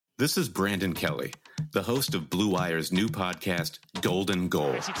This is Brandon Kelly, the host of Blue Wire's new podcast, Golden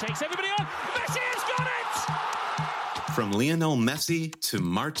Goal. Messi takes everybody on. Messi has got it! From Lionel Messi to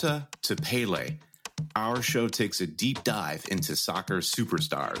Marta to Pele, our show takes a deep dive into soccer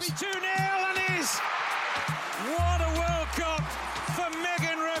superstars. 2-0 and is. What a World Cup for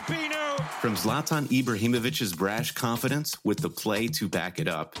Megan Rapinoe. From Zlatan Ibrahimovic's brash confidence with the play to back it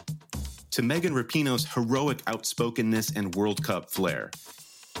up, to Megan Rapinoe's heroic outspokenness and World Cup flair.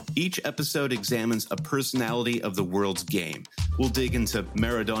 Each episode examines a personality of the world's game. We'll dig into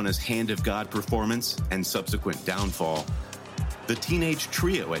Maradona's Hand of God performance and subsequent downfall, the teenage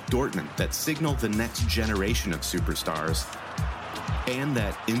trio at Dortmund that signal the next generation of superstars, and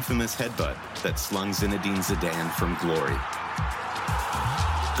that infamous headbutt that slung Zinedine Zidane from glory.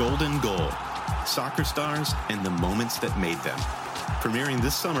 Golden Goal, soccer stars and the moments that made them. Premiering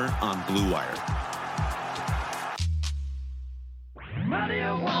this summer on Blue Wire.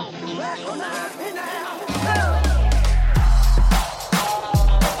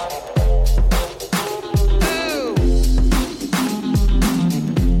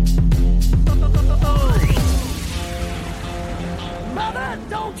 Mother,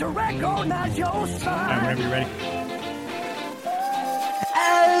 don't you recognize your son? All right, whenever you're ready.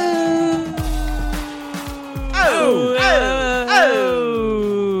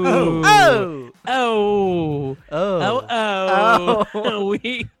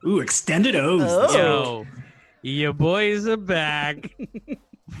 Ooh, extended O's. Yo, your boys are back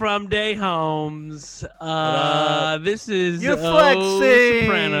from day homes. This is You're O flexing.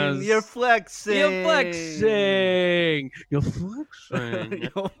 Sopranos. You're flexing. You're flexing. You're flexing.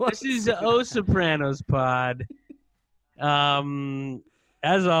 This is O Sopranos pod.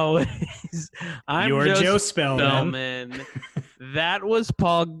 As always, I'm You're Joe Spellman. Spellman. That was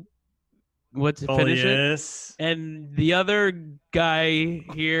Paul. What's Oh, finish it? yes. And the other guy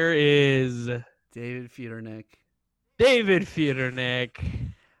here is David Feudernick. David Feudernick.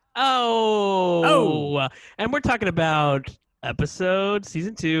 Oh. And we're talking about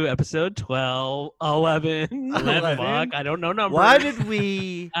season 2, episode 12, 11. 11? Fuck, I don't know numbers. Why did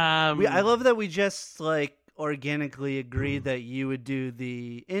we? I I love that we just organically agreed that you would do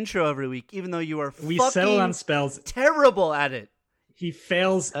the intro every week, even though you are We fucking settled on spells. terrible at it. He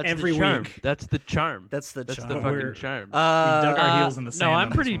fails That's every the charm. week. That's the charm. That's the That's charm. the We're- fucking charm. We dug our heels in the sand. No, on I'm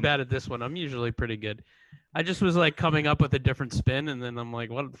this pretty one. bad at this one. I'm usually pretty good. I just was coming up with a different spin, and then I'm like,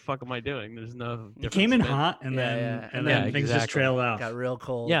 what the fuck am I doing? There's no You different came in spin. hot, and Yeah, then yeah. and Yeah, then things just exactly. trailed off. Got real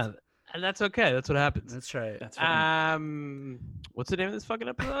cold. Yeah, and that's okay. That's what happens. That's right. That's fine. What's the name of this fucking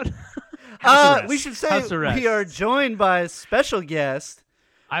episode? House arrest. We should say House arrest. we are joined by a special guest,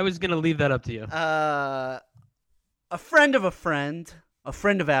 I was gonna leave that up to you. a friend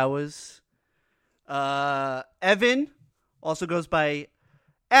of ours. Evan also goes by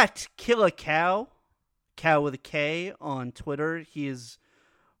 @KillaCow, cow with a K on Twitter. He is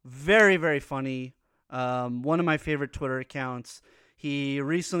very, very funny. One of my favorite Twitter accounts. He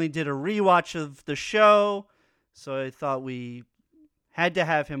recently did a rewatch of the show, so I thought we had to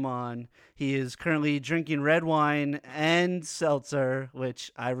have him on. He is currently drinking red wine and seltzer,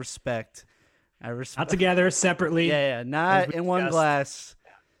 which I respect. Not together, separately. Yeah, not As we in one discussed.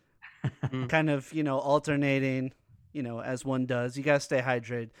 glass. Kind of, alternating, as one does. You gotta stay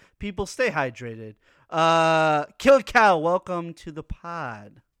hydrated. People, stay hydrated. Kill Cow, welcome to the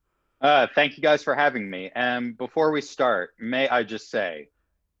pod. Thank you guys for having me. And before we start, may I just say,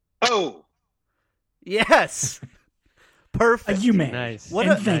 oh, Yes, perfect. You may. Nice. What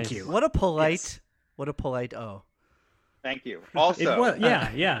And a- thank nice. you. What a polite, Yes. oh. thank you. It Also, was,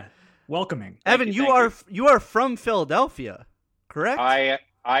 yeah. Welcoming. Evan, you, you thank are from Philadelphia, correct?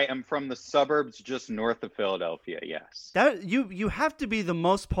 I am from the suburbs just north of Philadelphia. Yes. That you have to be the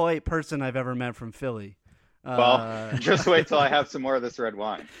most polite person I've ever met from Philly. Well, just wait till I have some more of this red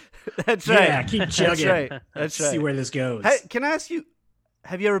wine. That's right. Yeah, keep That's chugging. right. That's See right. where this goes. Hey, can I ask you,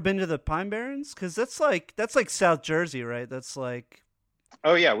 have you ever been to the Pine Barrens? Because that's like South Jersey, right? That's like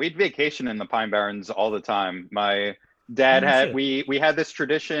Oh yeah, we'd vacation in the Pine Barrens all the time. My dad Oh, had shit. we had this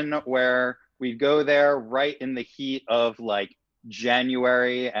tradition where we'd go there right in the heat of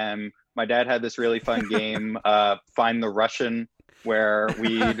January, and my dad had this really fun game, Find the Russian, where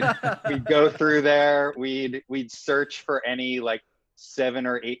we'd go through there, we'd search for any 7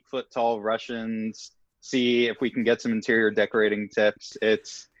 or 8 foot tall Russians, see if we can get some interior decorating tips.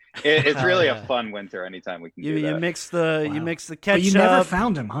 It's really a fun winter anytime we can do you that. mix the Wow. you mix the But ketchup. you never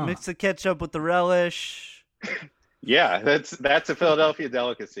found him, huh? Mix the ketchup with the relish. Yeah, that's a Philadelphia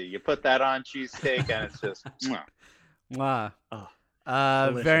delicacy. You put that on cheesesteak and it's just mwah. Wow. Oh,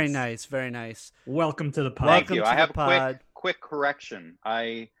 Very delicious. nice. Very nice. Welcome to the pod. Thank Welcome you. to I the have a pod. quick correction.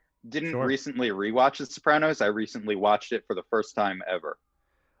 I didn't Sure. recently rewatch The Sopranos. I recently watched it for the first time ever.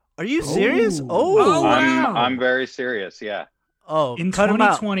 Are you serious? Ooh. Oh, Oh, wow. I'm very serious. Yeah. oh, In cut him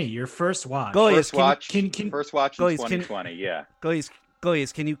out. 2020, your first watch. Go, First watch. can- First watch in Goalies, can- 2020. Yeah.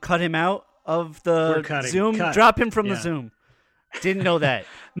 Goalies, can you cut him out of the We're cutting. Zoom? Cut. Drop him from the Yeah. Zoom. Didn't know that.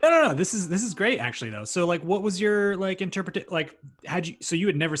 No. This is great actually though. So like, what was your like interpret? Like, so you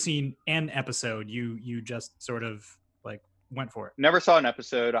had never seen an episode? You just sort of like went for it. Never saw an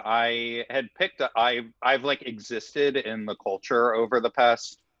episode. I had picked. I've like existed in the culture over the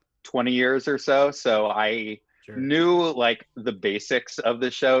past 20 years or so. So I Sure. knew like the basics of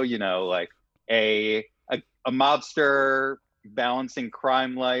the show. You know, like a mobster balancing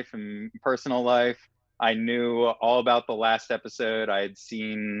crime life and personal life. I knew all about the last episode. I had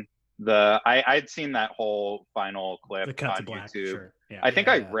seen I'd seen that whole final clip The cut to on black. YouTube. Sure. Yeah. I think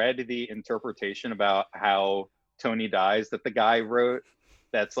Yeah, I yeah. read the interpretation about how Tony dies that the guy wrote.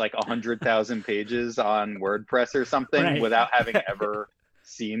 That's like 100,000 pages on WordPress or something Right. without having ever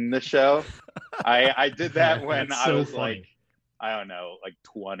seen the show. I did that when That's I so was funny. like, I don't know, like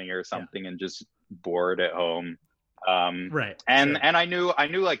 20 or something, and just bored at home. Right. And Sure. I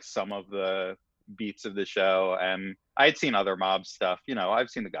knew like some of the beats of the show, and I had seen other mob stuff. You know, I've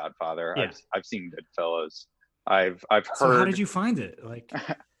seen The Godfather. Yeah. I've seen Goodfellas. I've heard. So how did you find it? Like,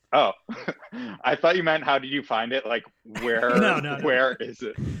 Oh, I thought you meant how did you find it? Like where? No. Where is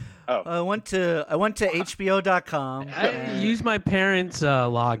it? Oh, I went to HBO.com. I and- use my parents'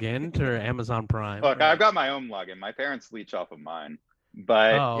 login to Amazon Prime. look, I've got my own login. My parents leech off of mine,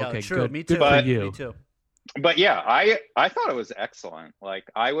 but Oh, Yeah, okay, true. good. Me too. Good for But- you. Me too. yeah, I thought it was excellent. Like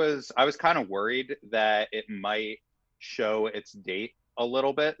I was kind of worried that it might show its date a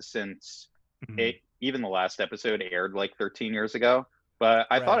little bit since Mhm. even the last episode aired like 13 years ago. But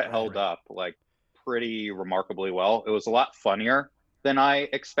I thought Right, it held right. up like pretty remarkably well. It was a lot funnier than I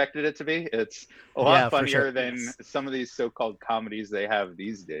expected it to be. It's a lot Yeah, for funnier sure. than Yes. some of these so-called comedies they have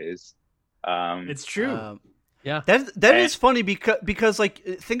these days. It's true. Yeah. That And- is funny because like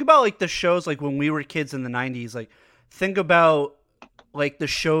think about like the shows like when we were kids in the 90s, like think about like the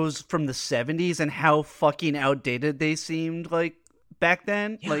shows from the 70s and how fucking outdated they seemed like back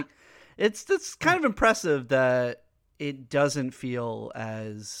then. Yeah. Like it's kind of impressive that it doesn't feel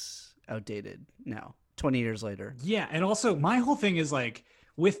as outdated now 20 years later. Yeah, and also my whole thing is like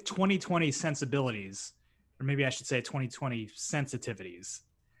with 2020 sensibilities, or maybe I should say 2020 sensitivities.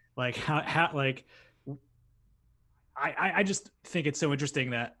 Like how like I just think it's so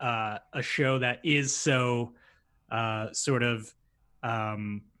interesting that a show that is so sort of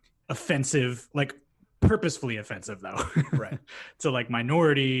offensive, like purposefully offensive though, Right. to like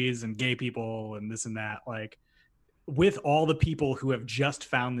minorities and gay people and this and that, like with all the people who have just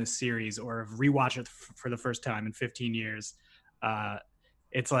found this series or have rewatched it for the first time in 15 years,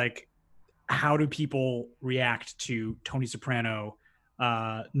 it's like, how do people react to Tony Soprano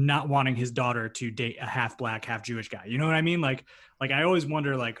not wanting his daughter to date a half black, half Jewish guy? You know what I mean? Like I always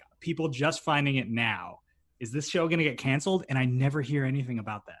wonder, like people just finding it now, is this show going to get canceled? And I never hear anything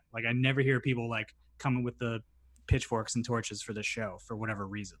about that. Like I never hear people like coming with the pitchforks and torches for the show for whatever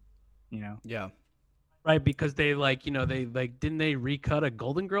reason, you know? Yeah. Right, because they like, they like, didn't they recut a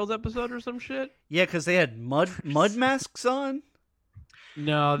Golden Girls episode or some shit? Yeah, cuz they had mud masks on.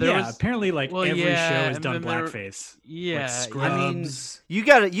 No, there Yeah, was. apparently like well, every yeah, show has and done then there- blackface. Yeah, Like I mean, Scrubs. You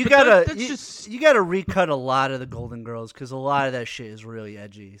gotta that's you, just- you gotta recut a lot of the Golden Girls because a lot of that shit is really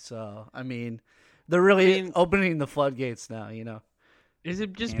edgy. So I mean, they're really I mean- opening the floodgates now. You know. Is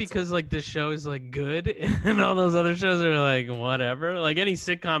it just Cancel. because like this show is like good and all those other shows are like whatever? Like any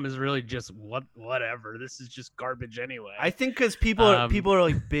sitcom is really just whatever. This is just garbage anyway. I think because people are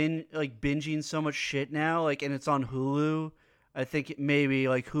like binging so much shit now, like, and it's on Hulu. I think maybe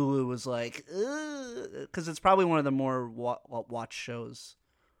like Hulu was like, because it's probably one of the more watched shows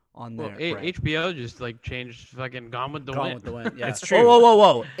on there. well, Right. HBO just like changed fucking Gone with the Gone Wind. with the Wind. Yeah, It's true.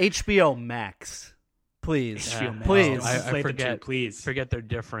 Whoa! HBO Max, please, HBO Max. please. I Conflate the two, forget. please. Forget they're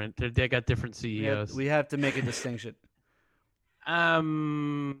different. They got different CEOs. We have to make a distinction.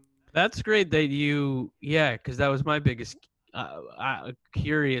 That's great that because that was my biggest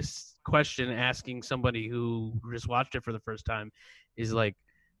curious question asking somebody who just watched it for the first time is like,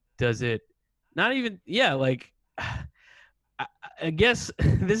 does it not even, like, I guess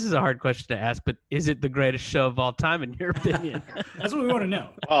this is a hard question to ask, but is it the greatest show of all time in your opinion? That's what we want to know.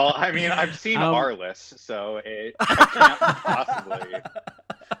 well, I mean, I've seen Um, Arliss, so I can't possibly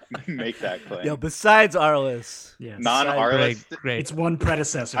make that claim. Yo, besides Arliss, Yes. Non-Arliss, Great. It's one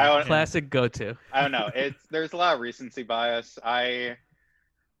predecessor. I don't- Yeah. Classic go-to. I don't know. There's a lot of recency bias.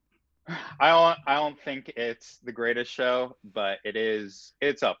 I don't think it's the greatest show, but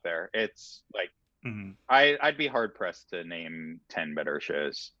it's up there. It's like Mhm. I'd be hard pressed to name 10 better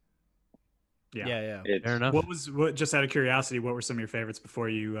shows. Yeah. It's Fair enough. What just out of curiosity, what were some of your favorites before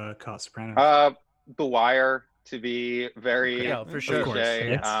you caught Sopranos? The Wire, to be very Yeah, for sure.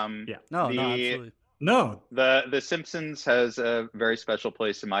 cliche. Of course. Yeah. No, the- absolutely. No. The Simpsons has a very special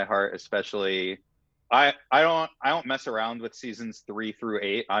place in my heart, especially I don't mess around with seasons 3 through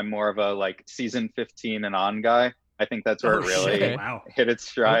 8. I'm more of a like season 15 and on guy. I think that's where Oh, it really shit. Wow. hit its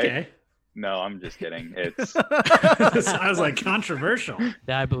stride. Okay. No, I'm just kidding. It's I was like controversial.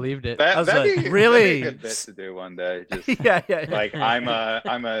 Yeah, I believed it. I was that'd like, be really? that'd be a bit to do one day. Just yeah. like I'm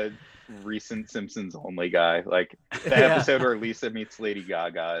a recent Simpsons only guy. Like the Yeah. episode where Lisa meets Lady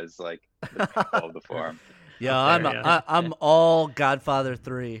Gaga is like the pinnacle of the form. Yeah, Fair, yeah. I'm all Godfather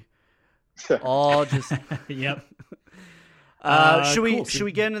 3. All just Yep. should we Cool. should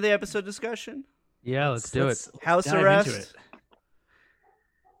we get into the episode discussion? Yeah, let's do it. House dive into arrest. it.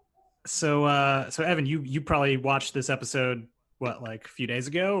 So Evan, you probably watched this episode like a few days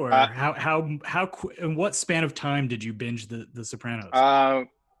ago, or in what span of time did you binge the Sopranos?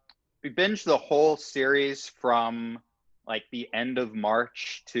 We binged the whole series from like the end of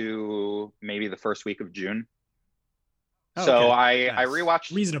March to maybe the first week of June. Oh, So okay. I Nice.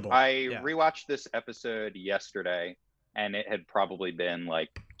 rewatched Reasonable. Yeah. rewatched this episode yesterday, and it had probably been like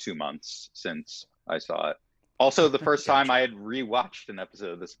 2 months since I saw it. Also, the first time I had rewatched an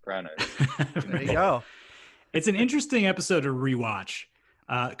episode of The Sopranos. There you go. It's an interesting episode to rewatch,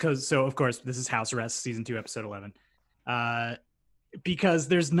 so of course this is House Arrest season 2 episode 11, because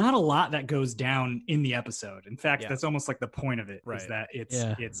there's not a lot that goes down in the episode. In fact, Yeah. that's almost like the point of it, is Right. that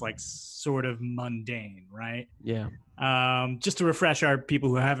Yeah. it's like sort of mundane, right? Yeah. Just to refresh our people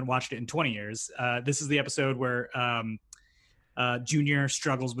who haven't watched it in 20 years, this is the episode where Junior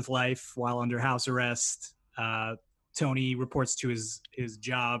struggles with life while under house arrest. Tony reports to his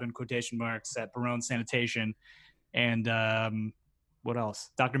job in quotation marks at Barone Sanitation, and what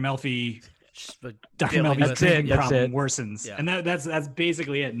else? Dr. Melfi. Just a Dr. dealing Melfi's with- drinking That's problem it. worsens, Yeah. and that's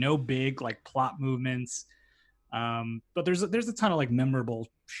basically it. No big like plot movements, but there's a ton of like memorable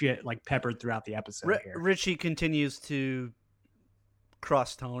shit like peppered throughout the episode here. Richie continues to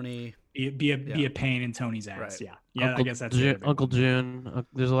cross Tony. Be a pain in Tony's ass. Right. Yeah. Uncle I guess that's June, it. Uncle June.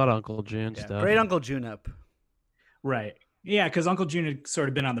 There's a lot of Uncle June Yeah. stuff. Great Uncle June up. Right. Yeah, because Uncle June had sort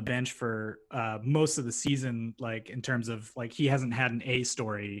of been on the bench for most of the season, like in terms of like he hasn't had an A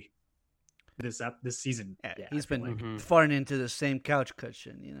story this season. Yeah, yet, he's I feel been like. Mhm. farting into the same couch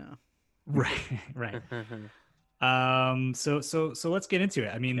cushion, you know. right. So let's get into it.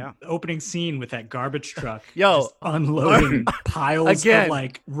 I mean, Yeah. the opening scene with that garbage truck, Yo, just unloading piles again, of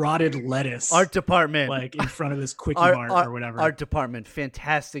like rotted lettuce, Art department. like in front of this quickie Art- mart art- or whatever. Art department,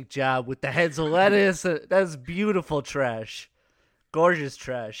 fantastic job with the heads of lettuce. That's beautiful trash. Gorgeous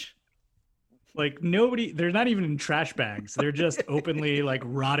trash. Like they're not even in trash bags. They're just openly like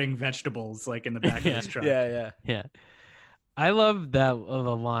rotting vegetables like in the back of this truck. Yeah. Yeah. I love that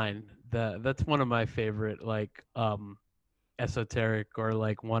the line. That's one of my favorite like esoteric or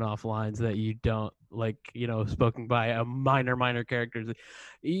like one-off lines that you don't like, spoken by a minor characters.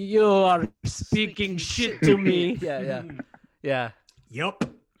 You are speaking shit to me. Yeah. Yup.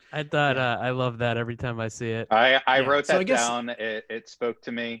 I thought I love that every time I see it. I Yeah, wrote so that I guess- down. It spoke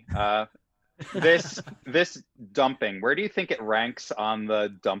to me. This dumping. Where do you think it ranks on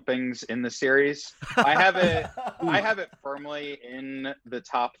the dumpings in the series? I have it firmly in the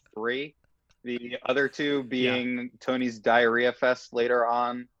top 3. The other 2 being Tony's diarrhea fest later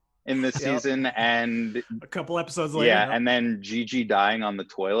on in the season, and A couple episodes later. yeah, and then Gigi dying on the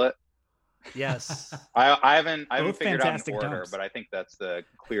toilet. Yes. I haven't Both figured out fantastic an order, dumps. but I think that's the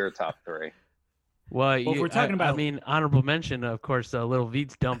clear top 3. Well, if we're talking I about- mean, honorable mention, of course, little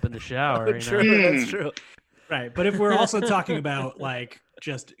Veets dump in the shower. True. That's true. Right. But if we're also talking about like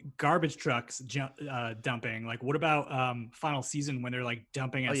just garbage trucks dumping, like what about final season when they're like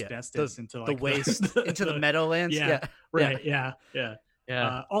dumping Oh, yeah. asbestos into The like waste into the Meadowlands. yeah. Yeah. Right. Yeah.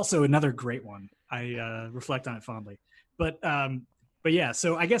 Yeah. Also another great one. I reflect on it fondly. But yeah,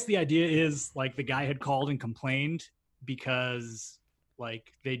 so I guess the idea is like the guy had called and complained because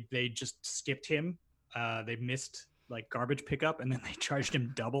like they just skipped him. They missed like garbage pickup and then they charged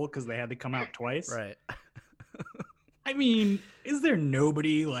him double because they had to come out twice. Right. I mean, is there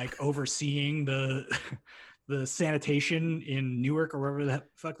nobody like overseeing the sanitation in Newark or wherever the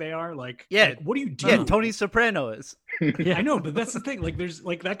fuck they are? Like, Yeah. like, what do you do? Yeah. Tony Soprano is. Yeah, I know, but that's the thing. Like, there's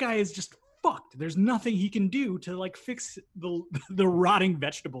like that guy is just fucked. There's nothing he can do to like fix the rotting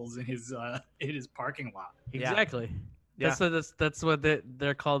vegetables in his parking lot. Yeah. Exactly. That's what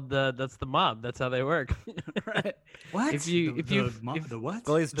they're called. That's the mob. That's how they work. Right. What? The what?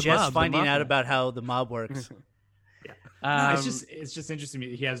 Goalie's The just mob, the finding out mafia. about how the mob works. No, it's just interesting to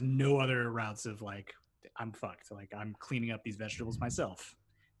me. He has no other routes of like, I'm fucked. Like I'm cleaning up these vegetables myself.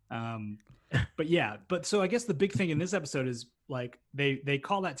 But so I guess the big thing in this episode is like they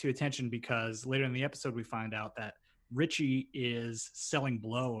call that to attention because later in the episode we find out that Richie is selling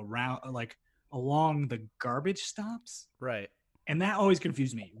blow along the garbage stops. Right. And that always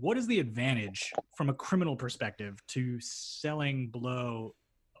confused me. What is the advantage from a criminal perspective to selling blow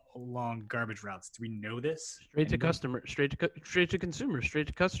along garbage routes? Do we know this? Straight to customer, straight to consumer, straight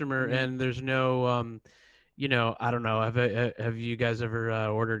to customer, and there's no, I don't know. Have you guys ever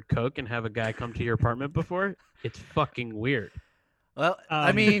ordered Coke and have a guy come to your apartment before? It's fucking weird. Well,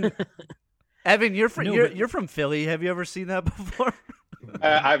 I mean, Evan, you're from Philly. Have you ever seen that before?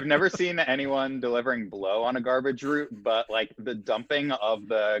 I've never seen anyone delivering blow on a garbage route, but like the dumping of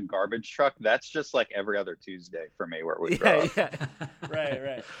the garbage truck, that's just like every other Tuesday for me where we grow up. Yeah.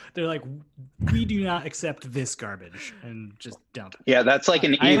 Right. They're like, we do not accept this garbage and just dump it. Yeah, that's like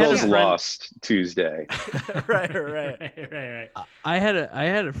an I had a Eagles friend- lost Tuesday. right. Right. I had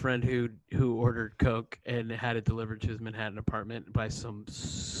a friend who ordered Coke and had it delivered to his Manhattan apartment by some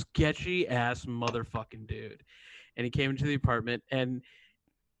sketchy ass motherfucking dude. And he came into the apartment and,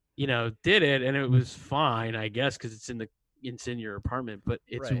 did it, and it was fine, I guess, because it's in your apartment. But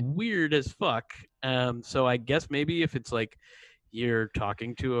it's Right. weird as fuck. So I guess maybe if it's like you're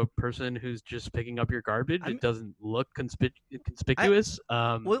talking to a person who's just picking up your garbage, it doesn't look conspicuous.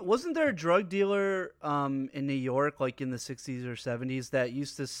 Wasn't there a drug dealer in New York, like in the 60s or 70s, that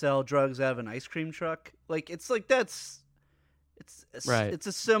used to sell drugs out of an ice cream truck? Like it's like Right. It's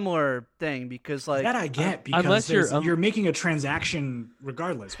a similar thing because like that I get because unless you're making a transaction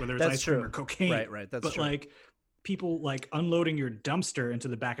regardless, whether it's That's ice cream true. or cocaine. Right. That's but true. like people like unloading your dumpster into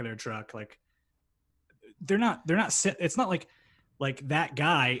the back of their truck, like they're not. It's not like that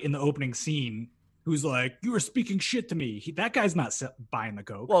guy in the opening scene who's like, "You were speaking shit to me." That guy's not buying the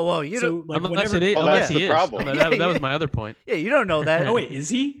coke. Whoa, you so like unless whenever, it is, Well, unless that's he the is. problem. That was my other point. yeah, you don't know that. oh wait, is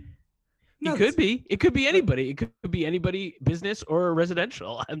he? No, It could be. It could be anybody. It could be anybody, business or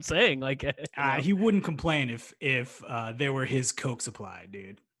residential. I'm saying, like, he wouldn't complain if there were his coke supply,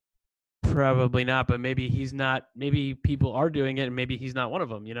 dude. probably not. But maybe he's not. Maybe people are doing it, and maybe he's not one of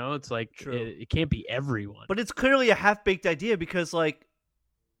them. It's like True. it can't be everyone. But it's clearly a half-baked idea because like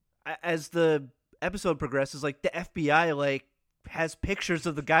as the episode progresses, like the FBI like has pictures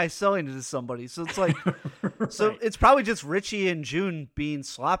of the guy selling it to somebody. So it's like so Right. it's probably just Richie and June being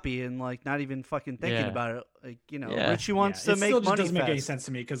sloppy and like not even fucking thinking Yeah. about it. Like, Yeah. Richie wants to it make still just money doesn't make any fast. sense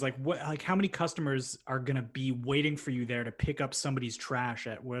to me because how many customers are gonna be waiting for you there to pick up somebody's trash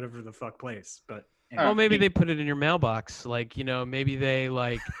at whatever the fuck place? But Well, maybe they put it in your mailbox. Like, maybe they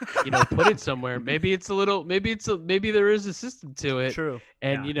put it somewhere. Maybe there is a system to it. True.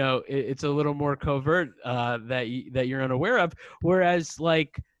 And it's a little more covert that you're unaware of. Whereas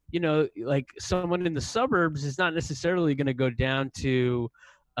like someone in the suburbs is not necessarily going to go down to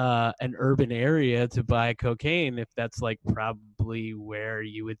an urban area to buy cocaine if that's like probably where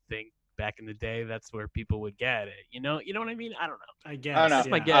you would think back in the day that's where people would get it. You know what I mean? I don't know. I guess I don't know. That's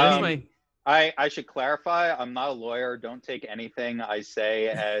my yeah. guess. That's my I should clarify, I'm not a lawyer. Don't take anything I say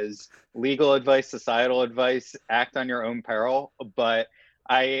as legal advice, societal advice, act on your own peril. But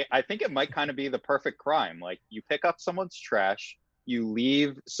I think it might kind of be the perfect crime. Like you pick up someone's trash, you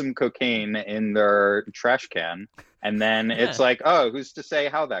leave some cocaine in their trash can, and then it's like, oh, who's to say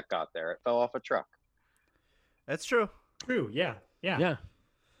how that got there? It fell off a truck. That's true. True. Yeah. Yeah.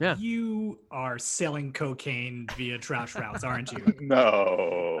 You are selling cocaine via trash routes, aren't you?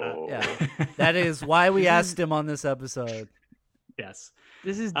 No. Yeah. That is why we asked him on this episode. Yes.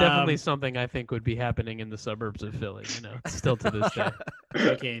 This is definitely something I think would be happening in the suburbs of Philly, still to this day.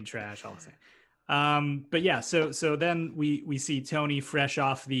 Cocaine trash, I'll say. But yeah, so then we see Tony fresh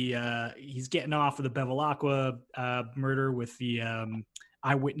off he's getting off of the Bevilacqua murder with the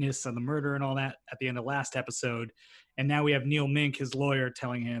eyewitness on the murder and all that at the end of last episode. And now we have Neil Mink, his lawyer,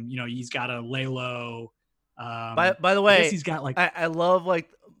 telling him, he's got to lay low. By the I way, guess he's got like I love like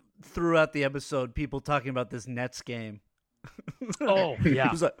throughout the episode people talking about this Nets game. Oh, yeah.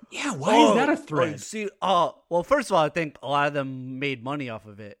 It was like, yeah, why is that a thread? Well, first of all, I think a lot of them made money off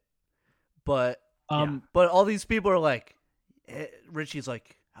of it, but But all these people are like, Richie's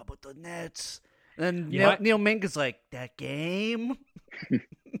like, how about the Nets? And then Neil Mink is like, that game.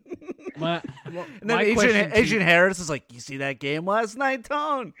 my And then Adrian Harris is like, you see that game last night,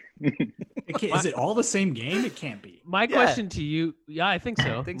 Tone? Is it all the same game? It can't be. question to you, I think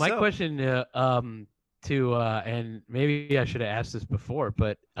so. think My so. question to and maybe I should have asked this before,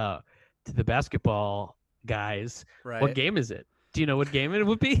 but to the basketball guys, Right. what game is it? Do you know what game it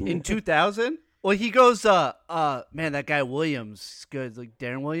would be? In 2000? Well, he goes, man, that guy Williams is good. Like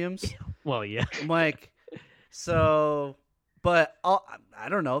Darren Williams. Well, yeah. I'm like, so, but I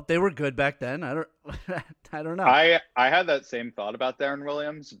don't know. They were good back then. I don't know. I had that same thought about Darren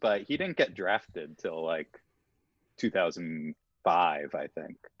Williams, but he didn't get drafted till like 2005, I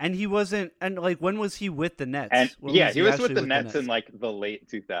think. And he wasn't. And like, when was he with the Nets? And When yeah, he was actually with the Nets in like the late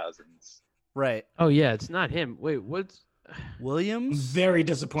 2000s. Right. Oh yeah, it's not him. Wait, what's Williams. Very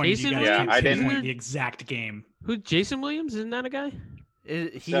disappointed. Jason you guys Williams? can't Yeah, I didn't- pinpoint the exact game. who? Jason Williams? Isn't that a guy? He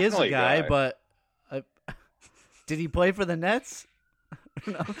is a Definitely guy, guy. but did he play for the Nets?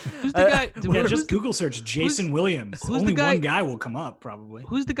 No. Who's the guy? Yeah, who's, just Google search Jason Williams. who's the Only guy- one guy will come up, probably.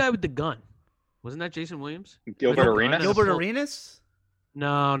 who's the guy with the gun? Wasn't that Jason Williams? Gilbert With the Arenas? gun and Gilbert the full- Arenas?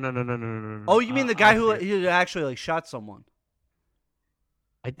 No. Oh, you mean the guy I'll who actually like shot someone?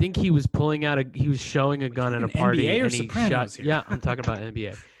 I think he was pulling out he was showing a gun at a An party NBA or and he Sopranos shot. here? Yeah, I'm talking about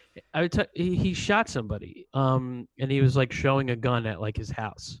NBA. He shot somebody. And he was like showing a gun at like his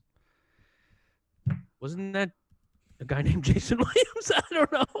house. Wasn't that a guy named Jason Williams? I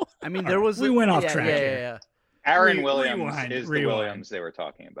don't know. I mean, there was. We went off track Yeah, here. yeah. Aaron Williams rewind, is the rewind. Williams they were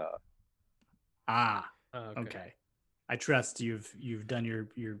talking about. Ah, Oh, okay. I trust you've done your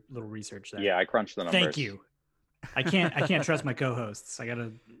little research there. Yeah, I crunched the numbers. Thank you. I can't trust my co-hosts. I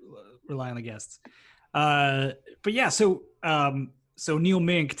gotta rely on the guests. But yeah, so Neil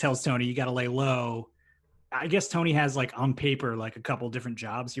Mink tells Tony you gotta lay low. I guess Tony has like on paper like a couple different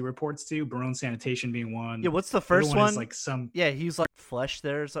jobs he reports to. Barone Sanitation being one. Yeah, what's the The other first one? Is like some Yeah, he's like flesh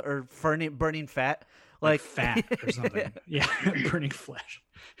there, or burning fat. like Like fat or something. Yeah, burning flesh.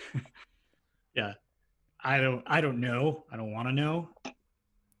 Yeah, I don't know. I don't want to know.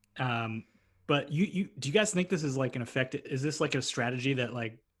 But you do you guys think this is like an effective? Is this like a strategy that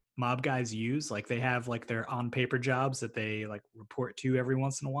like mob guys use? Like they have like their on paper jobs that they like report to every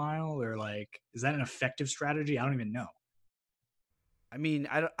once in a while, or like is that an effective strategy? I don't even know. I mean,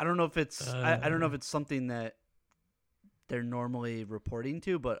 I don't know if it's I don't know if it's something that they're normally reporting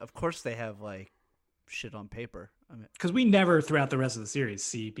to, but of course they have like shit on paper. I mean, Because we never throughout the rest of the series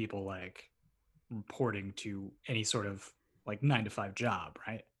see people like reporting to any sort of like 9-to-5 job,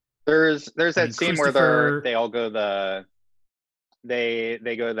 right? There's I that mean, scene where Christopher- they all go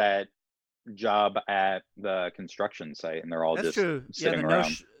they go that job at the construction site and they're all that's just true. Yeah, sitting the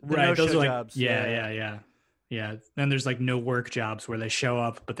around. no Those show are like jobs. yeah. Then there's like no work jobs where they show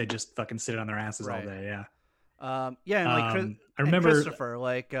up but they just fucking sit on their asses all Right. day. Yeah. Yeah, and like I remember. Christopher,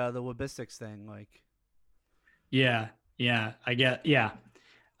 like the Wabistics thing, like Yeah, I get. Yeah,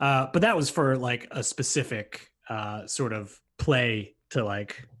 but that was for like a specific sort of play to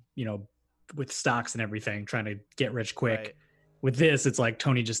like with stocks and everything, trying to get rich quick. Right. With this, it's like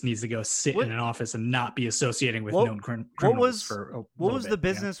Tony just needs to go sit What- in an office and not be associating with What- known criminals what was for a what little was bit, the you know?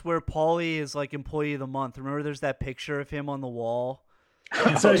 business where Paulie is like employee of the month? Remember, there's that picture of him on the wall.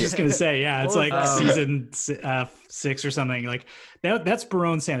 So I was just gonna say, yeah, it's What like was that? season 6 or something. Like that's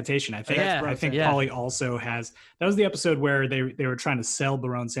Barone Sanitation. I think. Yeah, I think yeah. Paulie also has. That was the episode where they were trying to sell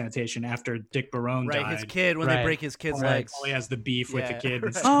Barone Sanitation after Dick Barone Right, died. his kid when they Right. break his kid's Right. legs. Paulie has the beef with the Yeah, kid. And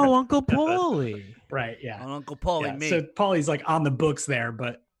right. stuff. Oh, Uncle Paulie. Right. Yeah. On Uncle Paulie, Yeah, me. so Paulie's like on the books there,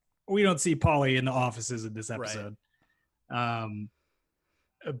 but we don't see Paulie in the offices in this Right. episode.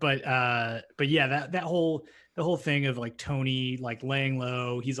 But yeah, that whole thing of like Tony like laying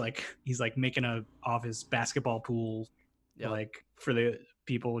low, he's like making a office basketball pool Yep. like for the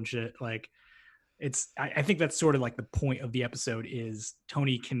people and shit. Like it's I think that's sort of like the point of the episode is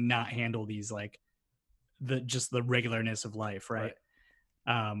Tony cannot handle these like the regularness of life, right?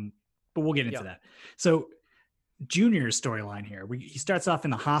 But we'll get into Yep. that. So Junior's storyline here. He starts off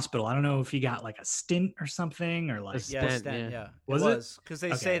in the hospital. I don't know if he got like a stint or something or like Yeah, Stent, stent, yeah. yeah. Was it it? was because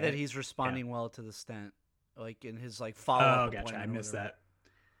they say Okay. that he's responding well to the stent, like in his like follow Oh, up. gotcha. I missed that.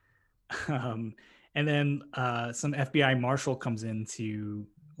 And then some FBI marshal comes in to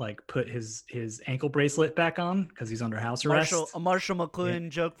like put his ankle bracelet back on because he's under house arrest. A Marshall McLuhan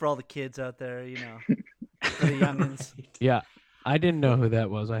joke for all the kids out there, for the youngins. Yeah, I didn't know who that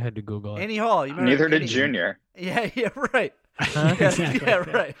was. I had to Google it. Annie Hall, you remember? Neither did Annie- Junior. Yeah, right. Huh? Yeah, Exactly. yeah,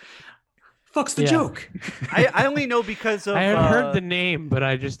 right. Fuck's the Yeah. joke. I only know because of I had heard the name, but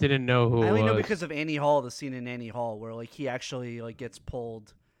I just didn't know who I it only know was. because of Annie Hall, the scene in Annie Hall where like he actually like gets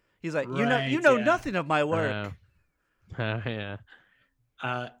pulled. He's like, you Right, know yeah. nothing of my work. Yeah.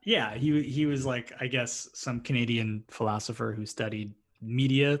 Yeah, he was like, I guess, some Canadian philosopher who studied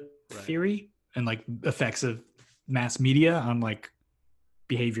media theory and like effects of mass media on like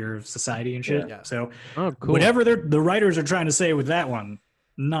behavior of society and shit. Yeah. So Oh, cool. whatever the writers are trying to say with that one,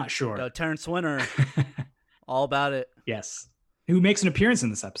 not sure. Yo, Terrence Winter, all about it. Yes. Who makes an appearance in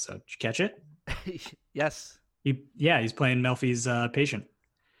this episode? Did you catch it? Yes. He's playing Melfi's patient.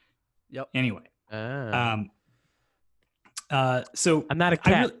 Yep. Anyway. Ah. So I'm not a I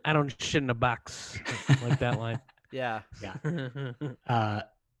cat. really- I don't shit in a box. Like that line. Yeah.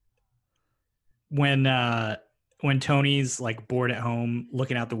 When Tony's like bored at home,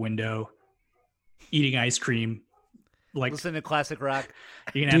 looking out the window, eating ice cream, like Listen to classic rock.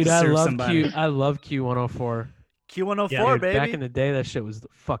 you're gonna have Dude, to I serve love somebody. I love Q104. Q104, Yeah, Dude, baby. back in the day, that shit was the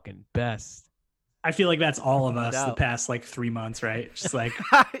fucking best. I feel like that's all of No us the doubt. past like 3 months, right? Just like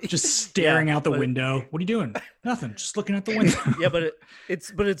just staring out the window. What are you doing? Nothing. Just looking out the window. Yeah, but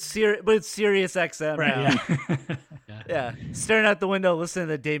it's Sirius XM now. right. Yeah. Yeah, staring out the window, listening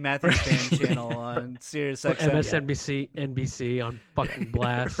to the Dave Matthews Band channel on Sirius Or XM. MSNBC, NBC on fucking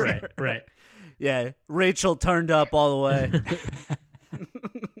blast. right. Right. Yeah, Rachel turned up all the way.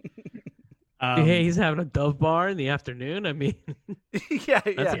 Hey, he's having a Dove bar in the afternoon. I mean, yeah, that's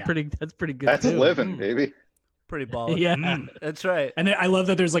yeah, that's pretty good. That's too. living, baby. pretty baller. Yeah. That's right. And then I love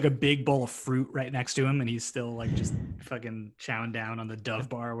that there's like a big bowl of fruit right next to him, and he's still like just fucking chowing down on the Dove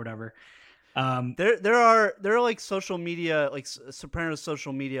bar or whatever. There are like social media, like Sopranos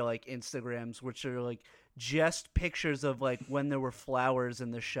social media, like Instagrams, which are like just pictures of like when there were flowers in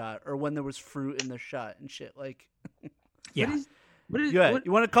the shot or when there was fruit in the shot and shit. Like, Yeah. What is, yeah, what-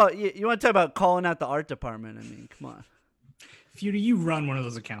 you want to talk about calling out the art department? I mean, come on. Feudy, you run one of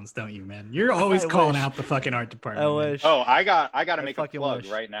those accounts, don't you, man? You're always I calling wish. out the fucking art department. I man. wish. Oh, I got to I make a fucking plug wish.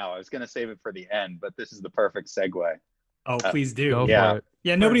 right now. I was gonna save it for the end, but this is the perfect segue. Oh, please do. Go Yeah. for it.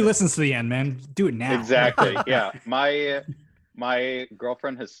 Yeah, nobody Perfect. listens to the end, man. Do it now. Exactly. Yeah. My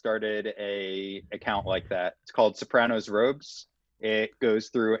girlfriend has started a account like that. It's called Sopranos Robes. It goes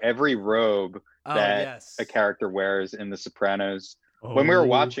through every robe Oh, that yes. a character wears in The Sopranos. When we were Oh.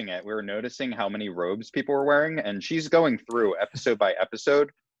 watching it, we were noticing how many robes people were wearing, and she's going through episode by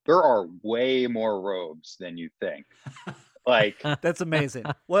episode. There are way more robes than you think. Like That's amazing.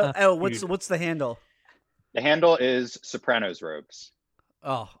 What? Oh, Dude. what's the handle? the handle is Sopranos Robes.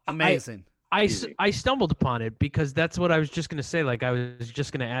 Oh, amazing. Easy. I stumbled upon it because that's what I was just gonna say. Like I was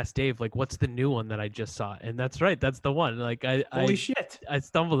just gonna ask Dave, like, what's the new one that I just saw? And that's right, that's the one. Like Holy shit. I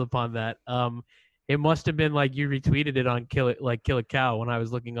stumbled upon that. It must have been like you retweeted it on Kill a Cow when I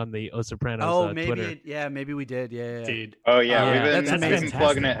was looking on the O Sopranos Oh, maybe. Twitter. Yeah, maybe we did. Yeah. Dude. Oh yeah, Yeah, we've that's been amazing.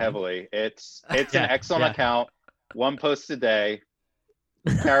 plugging it Fantastic. heavily. It's Yeah, an excellent yeah. account. One post a day.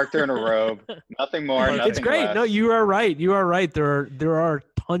 Character in a robe. Nothing more. It's Nothing It's great. less. No, you are right. You are right. There are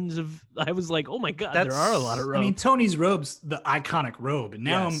tons of. I was like, oh my god, there are a lot of I robes. mean, Tony's robe's the iconic robe, and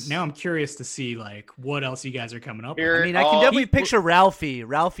now Yes. I'm curious to see like what else you guys are coming up Here- I mean, I can Oh, definitely picture Ralphie.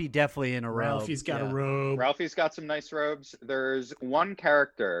 Ralphie definitely in a with. robe. Ralphie's got Yeah. a robe. Ralphie's got some nice robes. There's one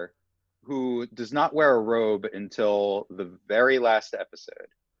character who does not wear a robe until the very last episode.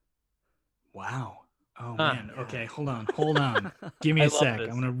 Wow. Oh Huh. man. Okay, hold on. Give me I a love sec. this.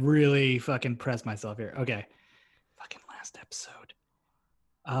 I'm gonna really fucking press myself here. Okay. Fucking last episode.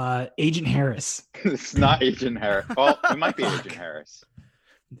 Agent Harris. It's not Agent Harris. Well, it might be Agent Harris.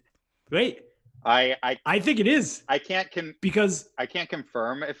 Wait, I I think it is can't because I can't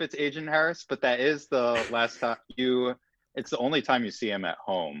confirm if it's Agent Harris, but that is the last time it's the only time you see him at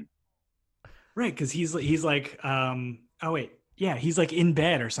home. right, because he's like oh wait, yeah, he's like in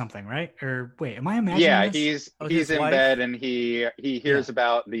bed or something, right? Or wait, am I imagining? Yeah, this? Oh, he's his in wife? bed and he hears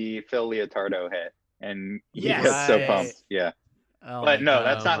about the Phil Leotardo hit and he Yes. gets so Right. pumped. Yeah. Oh, But my no, God.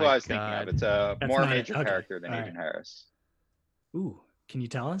 that's not who my I was thinking God. of. It's a That's more not it. major Okay. character than All Agent Harris. Ooh, can you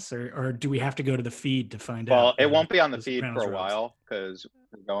tell us, or do we have to go to the feed to find out? Well, it won't be on the those feed Sopranos for a robes? while because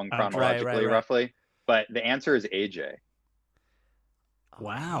we're going Oh, right, chronologically, right. roughly. But the answer is AJ.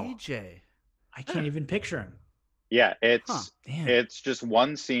 Wow. AJ. I can't even picture him. Yeah, Huh. Damn. it's just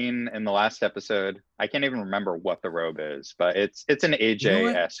one scene in the last episode. I can't even remember what the robe is, but it's an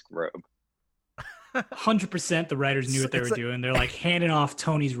AJ-esque robe. 100% the writers knew what they were It's a- doing. They're like handing off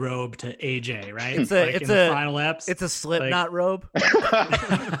Tony's robe to AJ, right? It's like in the final eps. It's a Slipknot robe. It's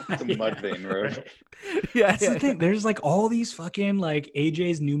a Yeah, Mudvayne robe. right. Yeah, That's the thing. There's like all these fucking like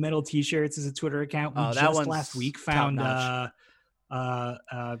AJ's new metal T-shirts as a Twitter account. We Oh, that just one's last week top found notch.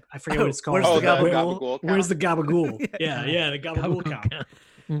 I forget what it's called. Where's Oh, the the Gabagool? Gabagool Where's the count? Gabagool? yeah, the Gabagool count.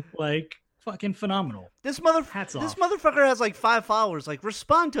 Gabagool. Like fucking phenomenal. This Hats this off. motherfucker has like 5 followers. Like,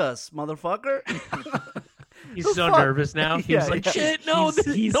 respond to us, motherfucker. He's The so fuck? nervous now. He's Yeah, like, yeah. shit, no,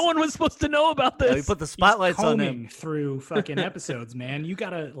 He's- no one was supposed to know about Yeah, we this. put the He's spotlights on him. combing through fucking episodes, man. You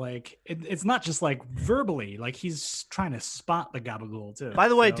gotta like, it's not just like verbally, like he's trying to spot the gabagool too. By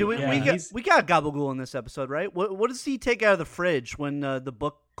the way, So, do we yeah, he's- we got Gabagool in this episode, right? What does he take out of the fridge when the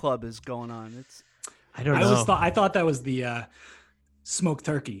book club is going on? It's I don't I know. always thought that was the smoked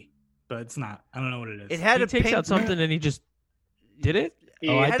turkey, but it's not. I don't know what it is. it had he a takes pink, out something and he just did it. He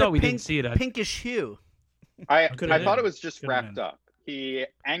Oh, I had thought a we pink, didn't see it. pinkish hue. I Could've thought been. it was just Could've wrapped been. up. He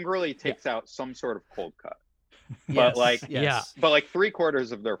angrily takes out some sort of cold cut. Yes, like- yes. But like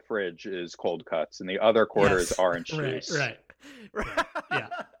 3/4 of their fridge is cold cuts, and the other quarter is Yes. orange right, juice. right. Yeah.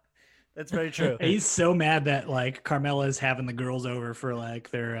 That's very true. And he's so mad that like Carmela's having the girls over for like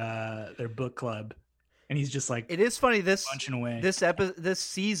their book club, and he's just like It is funny this bunching away. this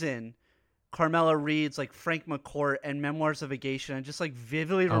season. Carmela reads like Frank McCourt and Memoirs of a Geisha, and just like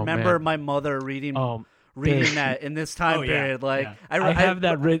vividly Oh, remember man. my mother reading there's- that in this time Oh, yeah, period. Like yeah. I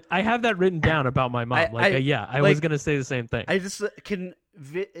have that written down about my mom. I I like- was gonna say the same thing. I just can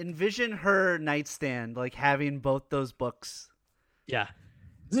envision her nightstand like having both those books. Yeah.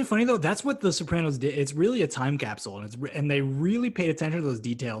 Isn't it funny though? That's what The Sopranos did. It's really a time capsule, and and they really paid attention to those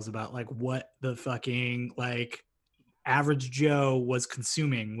details about like what the fucking like average Joe was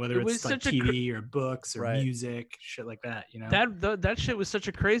consuming, whether It was it's like such a TV or books or Right. music, shit like that. You know, That shit was such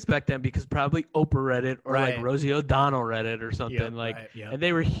a craze back then because probably Oprah read it or Right. like Rosie O'Donnell read it or something Yep, like, right, yep. and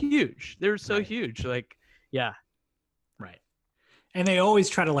they were huge. They were so Right. huge. Like, yeah, right. And they always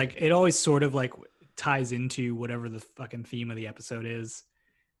try to like it always sort of like ties into whatever the fucking theme of the episode is.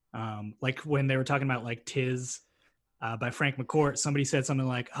 Like when they were talking about like Tiz by Frank McCourt, somebody said something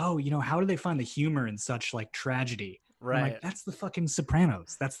like, "Oh, you know, how do they find the humor in such like tragedy?" I'm Right. like, that's the fucking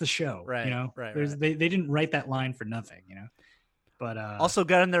Sopranos. That's the show. Right, You know, right, There's right. they didn't write that line for nothing. You know, but Also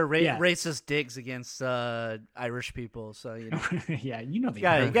got in their yeah. racist digs against Irish people. So you know, yeah, you know the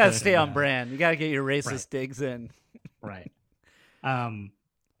you gotta stay on brand. You gotta get your racist digs in. right.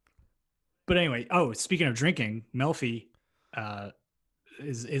 But anyway, speaking of drinking, Melfi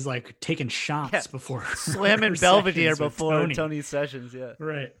is like taking shots Yeah, before Slamming her Belvedere sessions with before Tony. Tony Sessions. Yeah.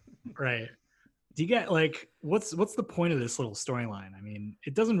 Right. Do you get like what's the point of this little storyline? I mean,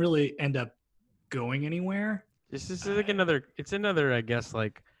 it doesn't really end up going anywhere. this is like another. It's another. I guess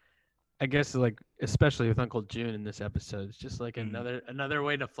like especially with Uncle June in this episode, it's just like Mhm. another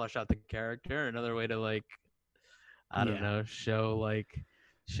way to flush out the character, another way to like, I don't Yeah. know, show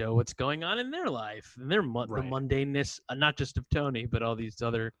what's going on in their life and their the Right. mundaneness, not just of Tony, but all these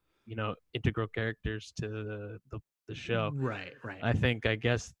other integral characters to the show. Right. I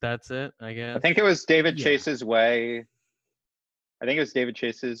guess that's it. I guess. I think it was David Yeah. Chase's way. I think it was David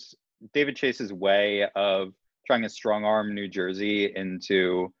Chase's way of trying to strong arm New Jersey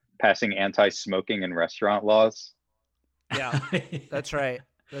into passing anti-smoking in restaurant laws. Yeah. That's right.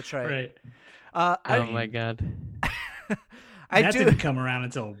 That's right. Right. Oh I my god. I that do. didn't come around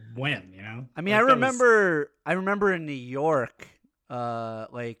until when, you know? I mean, Like, I that was- remember in New York,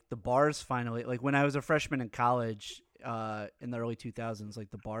 like the bars finally, like when I was a freshman in college, in the early 2000s,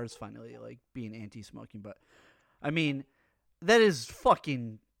 like the bars finally like being anti-smoking. But I mean, that is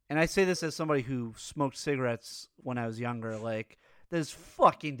fucking, and I say this as somebody who smoked cigarettes when I was younger, like that is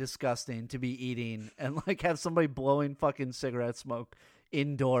fucking disgusting to be eating and like have somebody blowing fucking cigarette smoke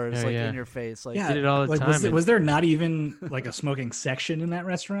indoors, Oh, like yeah. in your face. Like, Yeah, did it all the like, time and- Was there not even like a smoking section in that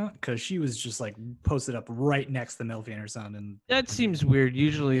restaurant? Because she was just like posted up right next to Melfi and her son, and That seems weird.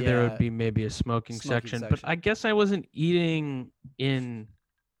 Usually there Yeah. would be maybe a smoking section, but section. I guess I wasn't eating in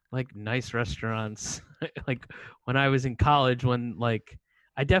like nice restaurants like when I was in college when like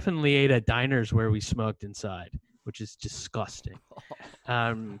I definitely ate at diners where we smoked inside, which is disgusting.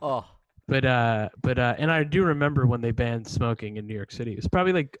 oh, But and I do remember when they banned smoking in New York City. It was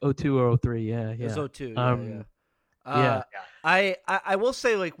probably like 02 or 03. Yeah, it yeah. was 02. Um, yeah. yeah. I will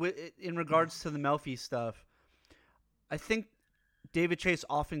say, like, in regards to the Melfi stuff, I think David Chase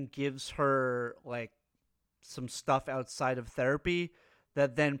often gives her like some stuff outside of therapy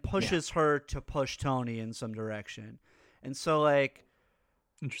that then pushes her to push Tony in some direction. And so, like,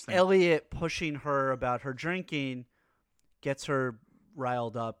 interesting. Elliot pushing her about her drinking gets her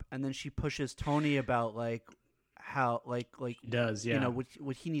riled up, and then she pushes Tony about like how like He does, yeah. you know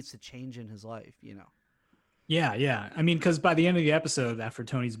what he needs to change in his life, you know. Yeah. I mean, because by the end of the episode, after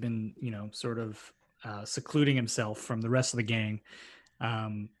Tony's been, sort of secluding himself from the rest of the gang,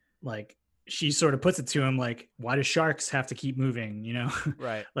 like she sort of puts it to him like, why do sharks have to keep moving?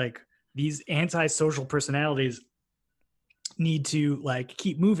 Right. Like these antisocial personalities need to like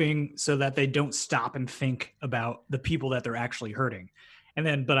keep moving so that they don't stop and think about the people that they're actually hurting. And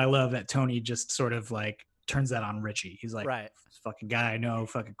then, but I love that Tony just sort of like turns that on Richie. He's like, Right. this fucking guy I know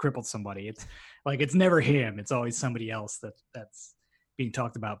fucking crippled somebody. It's like, it's never him. It's always somebody else that's being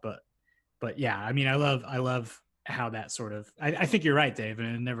talked about. But yeah, I mean, I love how that sort of, I think you're right, Dave,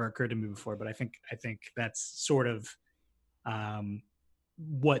 and it never occurred to me before, but I think that's sort of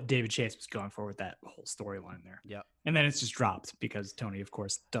what David Chase was going for with that whole storyline there. Yep. And then it's just dropped because Tony, of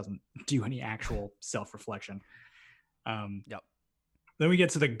course, doesn't do any actual self-reflection. Yep. Then we get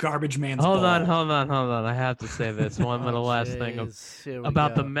to the garbage man's Hold ball. on. I have to say this one little last thing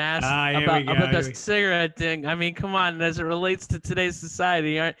about the mask, about the cigarette thing. I mean, come on, as it relates to today's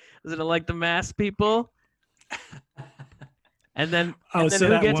society, isn't it like the mask people? And then, so who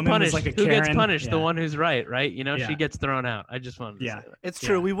that gets woman was punished? like a Who gets Karen? punished? Yeah. The one who's right? You know, Yeah. she gets thrown out. I just wanted to say that. It's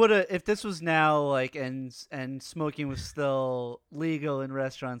true. Yeah. We would have, if this was now, like, and smoking was still legal in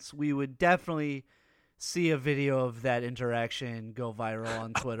restaurants, we would definitely see a video of that interaction go viral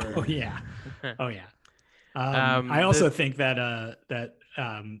on Twitter. Oh yeah. I also think that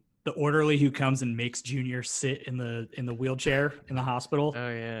the orderly who comes and makes Junior sit in the wheelchair in the hospital, Oh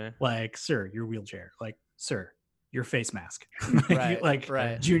yeah. like, sir, your wheelchair, like, sir, your face mask. Right, like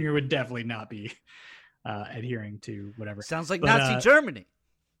right. Junior would definitely not be adhering to whatever. Sounds like But, Nazi Germany.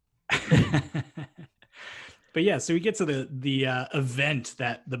 But yeah, so we get to the event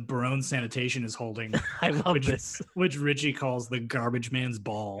that the Barone Sanitation is holding. I love this. Which Richie calls the garbage man's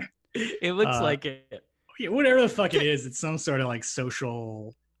ball. It looks like it. Yeah, whatever the fuck it is, it's some sort of like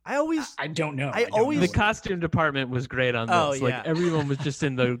social. I always, I don't know. I don't always- know The what- costume department was great on this. Oh, Like yeah. everyone was just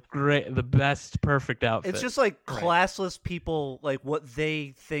in the best, perfect outfit. it's just like Right. classless people, like what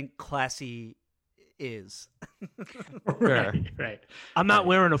they think classy is. right. I'm not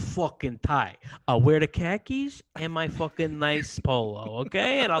wearing a fucking tie. I'll wear the khakis and my fucking nice polo,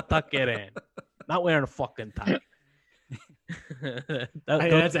 okay? And I'll tuck it in. Not wearing a fucking tie.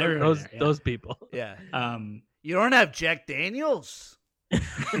 That's everyone there, yeah. Those people. Yeah. Um, You don't have Jack Daniels?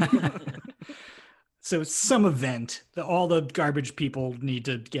 so some event that all the garbage people need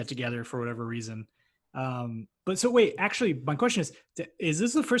to get together for whatever reason. But so wait, actually, my question is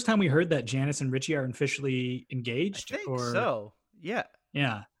this the first time we heard that Janice and Richie are officially I engaged? think so. Yeah.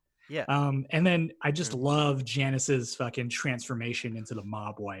 Yeah. Yeah. And then I just love Janice's fucking transformation into the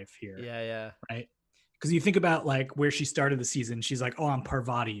mob wife here. Yeah. Right. Because you think about like where she started the season, she's like, oh, I'm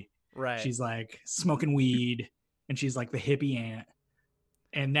Parvati. Right. She's like smoking weed and she's like the hippie aunt.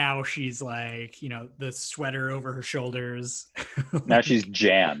 And now she's like, you know, the sweater over her shoulders. Now she's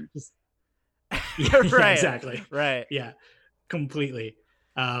Jan. Yeah, Right. exactly. Right. Yeah, completely.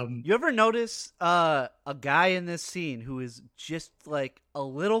 You ever notice a guy in this scene who is just like a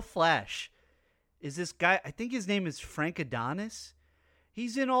little flash? Is this guy? I think his name is Frank Adonis.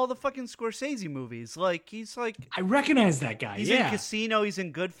 He's in all the fucking Scorsese movies. Like he's like I recognize that guy. he's yeah. in Casino. He's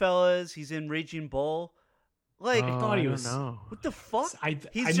in Goodfellas. He's in Raging Bull. Like thought he I was- don't know. what the fuck? I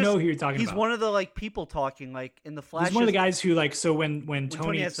He's know just- who you're talking He's about. one of the like people talking like in the flash. He's one of the guys who like, so when Tony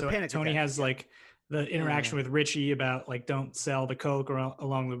Tony has the panic Tony attack, has yeah. like the interaction with Richie about like, don't sell the Coke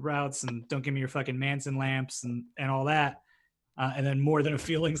along the routes and don't give me your fucking Manson lamps and all that. And then More Than a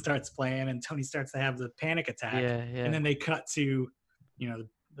Feeling starts playing and Tony starts to have the panic attack. Yeah. And then they cut to, you know,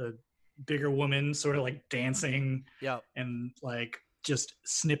 the bigger woman sort of like dancing Yep. and like just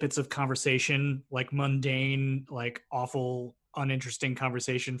snippets of conversation, like mundane, like awful, uninteresting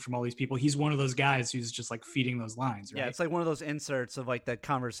conversation from all these people. He's one of those guys who's just like feeding those lines, right? Yeah, it's like one of those inserts of like that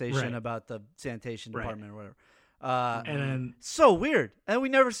conversation Right. about the sanitation Right. department or whatever. And then So weird, and we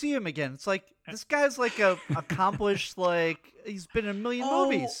never see him again. It's like this guy's like a accomplished, like he's been in a million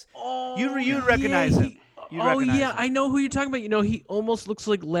movies. You'd recognize him. You'd recognize him. I know who you're talking about. You know, he almost looks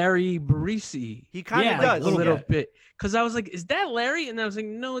like Larry Barisi. He kind of Yeah, does. A little little bit. bit, because I was like, "Is that Larry?" And I was like,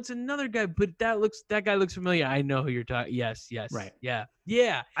 "No, it's another guy." But that guy looks familiar. I know who you're talking. Yes, Right. yeah. I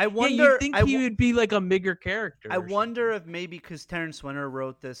Yeah, wonder. you'd think he would be like a bigger character. I or wonder if maybe because Terrence Winter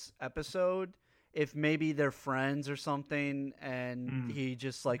wrote this episode, if maybe they're friends or something, and he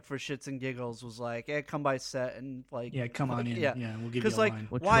just like for shits and giggles was like, "Hey, come by set and like, yeah, come on in. yeah." Yeah, we'll give you Because a like, line.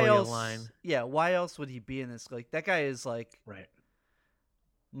 We'll why throw you a else? line. Yeah, why else would he be in this? Like that guy is like Right.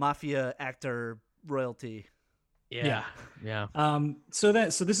 mafia actor royalty. something. Yeah. So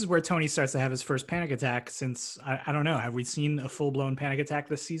this is where Tony starts to have his first panic attack since I don't know. Have we seen a full blown panic attack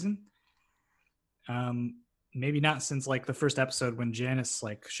this season? Maybe not since like the first episode when Janice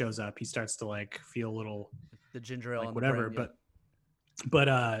like shows up. He starts to like feel a little The ginger ale, like on whatever. the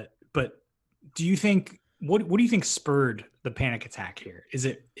brain, But do you think what do you think spurred the panic attack here? Is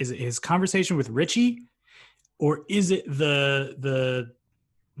it his conversation with Richie, or is it the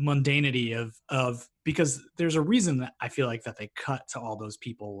mundanity of because there's a reason that I feel like that they cut to all those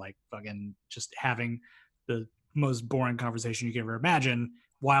people like fucking just having the most boring conversation you can ever imagine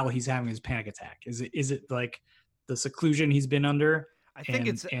while he's having his panic attack? Is it like the seclusion he's been under? I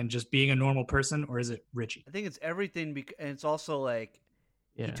think and just being a normal person, or is it Richie? I think it's everything, and it's also like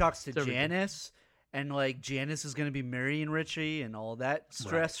Yeah, he talks to it's everything. Janice, and like Janice is gonna be marrying Richie, and all that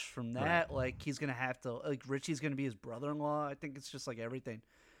stress from that. Like he's gonna have to, like Richie's gonna be his brother-in-law. I think it's just like everything,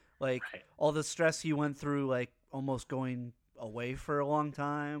 like all the stress he went through, like almost going away for a long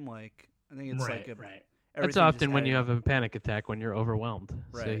time. Like I think it's like That's often when you have a panic attack, when you're overwhelmed.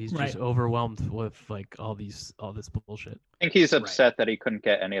 So Right. he's just overwhelmed with like all this bullshit. I think he's upset that he couldn't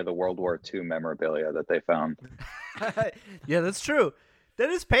get any of the World War II memorabilia that they found. Yeah, that's true. That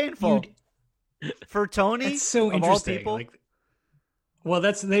is painful for Tony. It's so of interesting. All people. Like, well,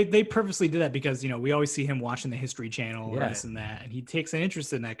 that's they purposely did that because we always see him watching the History Channel or this and that, and he takes an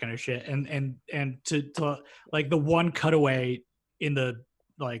interest in that kind of shit. And to like the one cutaway in the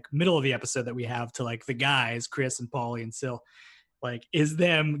like middle of the episode that we have to like the guys, Chris and Paulie and Sil, like is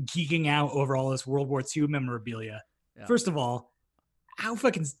them geeking out over all this World War II memorabilia. Yeah. First of all, how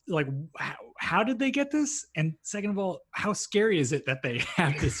fucking like how did they get this? And second of all, how scary is it that they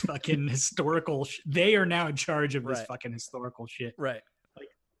have this fucking historical? They are now in charge of this fucking historical shit. Right. Like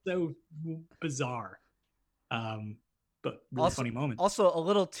so bizarre. But really Also- funny moment. Also, a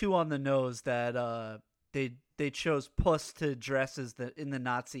little too on the nose that they chose Puss to dress as in the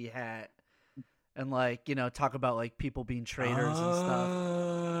Nazi hat, and like talk about like people being traitors and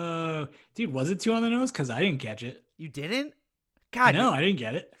stuff. Dude, was it too on the nose? Because I didn't catch it. You didn't? God, No, you I didn't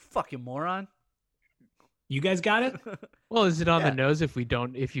get it. fucking moron. You guys got it? Well, is it on Yeah. the nose if you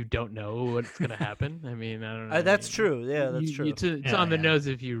don't know what's gonna happen? I mean, I don't know. That's true. Yeah, that's true. It's Yeah, on the yeah. nose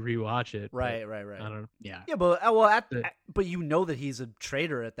if you rewatch it. but Right. I don't know. Yeah. Yeah, but well, The- but you know that he's a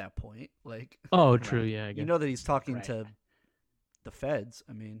traitor at that point. Like Oh, true. Yeah, I guess. you know that he's talking Right. to the feds.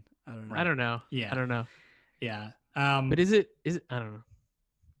 I mean, I don't know. I don't know. Yeah. I don't know. Yeah. But is it? I don't know.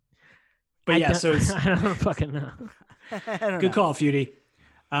 But I yeah, don't- so it's I don't fucking know. I don't good know. call, Feudy.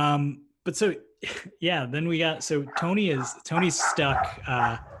 But so yeah, then we got Tony's stuck.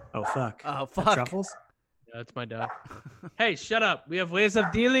 Oh fuck. Oh fuck. Truffles? That's my dog. Hey, shut up. We have ways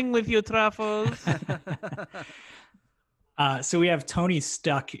of dealing with you, Truffles. So we have Tony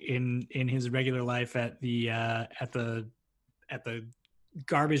stuck in his regular life at the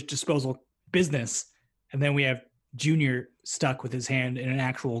garbage disposal business, and then we have Junior stuck with his hand in an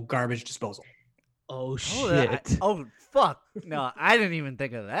actual garbage disposal. Oh Oh, shit. oh fuck. No, I didn't even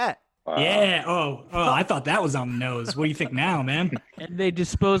think of that. Yeah. Oh, I thought that was on the nose. What do you think now, man? And they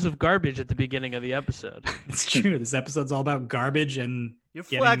dispose of garbage at the beginning of the episode. It's true. This episode's all about garbage and You're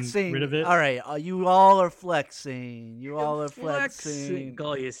getting flexing. rid of it. All right, you all are flexing. You all are flexing.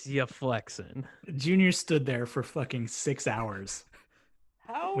 Oh, yes, you're flexing. Junior stood there for fucking 6 hours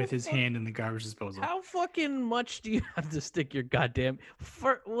How with his hand in the garbage disposal. How fucking much do you have to stick your goddamn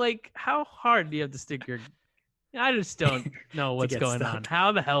how hard do you have to stick your I just don't know what's get going stuck. on.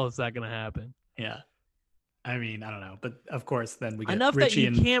 How the hell is that gonna happen? Yeah. I mean, I don't know. But of course, then we get Enough Richie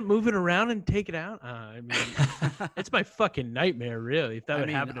that you can't move it around and take it out? I mean, it's my fucking nightmare, really, if that would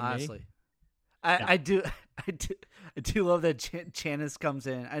happen to honestly, me. I do love that Janice comes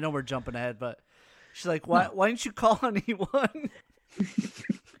in. I know we're jumping ahead, but she's like, "Why didn't you call anyone?"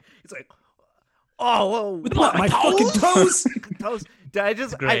 He's like, "Oh, whoa, With what, my fucking toes? toes." I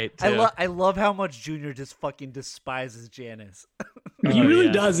just great, I too. I love how much Junior just fucking despises Janice. He Oh, really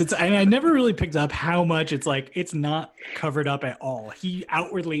yeah. does. And I never really picked up how much it's not covered up at all. He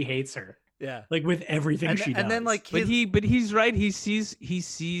outwardly hates her, Yeah, like with everything she does. and then like But his, he's right. He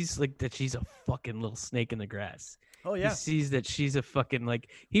sees like that she's a fucking little snake in the grass. oh yeah, He sees that she's a fucking like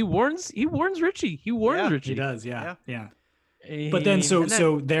he warns Richie. He warns Yeah, Richie. he does, yeah. He- But then so and then-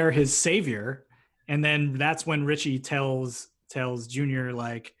 so they're his savior, and then that's when Richie tells Junior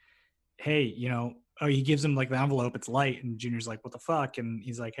like, hey, he gives him like the envelope, it's light, and Junior's like, what the fuck? And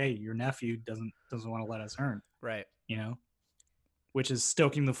he's like, hey, your nephew doesn't want to let us earn, right. which is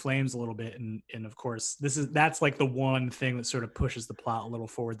stoking the flames a little bit. And of course that's like the one thing that sort of pushes the plot a little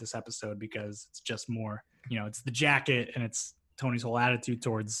forward this episode, because it's just more, it's the jacket and it's Tony's whole attitude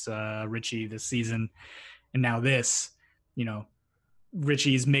towards Richie this season. And now this,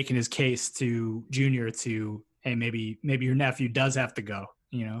 Richie's making his case to Junior to, hey, maybe your nephew does have to go,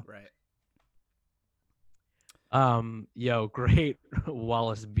 Right. Great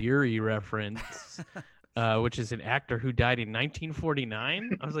Wallace Beery reference, which is an actor who died in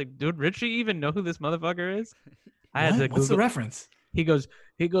 1949. I was like, dude, Richie even know who this motherfucker is? I had to What's the Google. reference? He goes,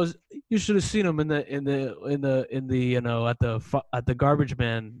 He goes, "You should have seen him in the at the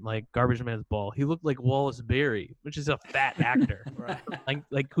garbage man's ball. He looked like Wallace Beery, which is a fat actor, Right.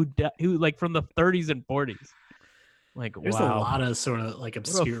 like who like from the 30s and 40s. Like, There's wow. a lot of sort of like What a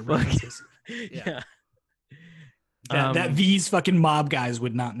obscure fuck- references Yeah. that these fucking mob guys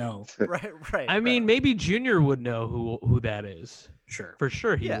would not know. Right. I mean, maybe Junior would know who that is. Sure. For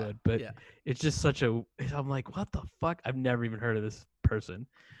sure he Yeah, would, but yeah. it's just such a. I'm like, what the fuck? I've never even heard of this person.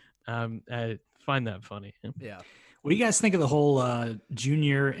 I find that funny. Yeah. What do you guys think of the whole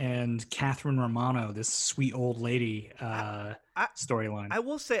Junior and Catherine Romano, this sweet old lady storyline? I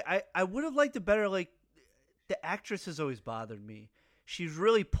will say I would have liked it better. Like, the actress has always bothered me. She's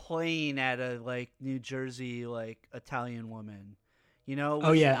really playing at a like New Jersey like Italian woman, you know.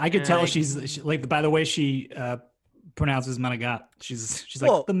 Oh yeah, I could tell like- she's like by the way she pronounces Manigat. She's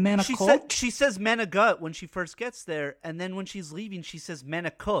like Well, the Manicote. she says Manigut when she first gets there, and then when she's leaving, she says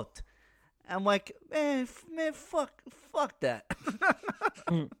Manicote. I'm like, man, fuck that.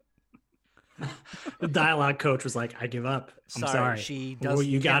 The dialogue coach was like, "I give up. I'm sorry." She Well, does.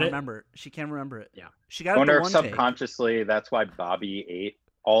 you can't got it. remember. She can't remember it. Yeah. she I got it. wonder the if one take. subconsciously that's why Bobby ate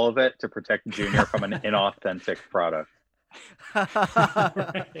all of it to protect Junior from an inauthentic product.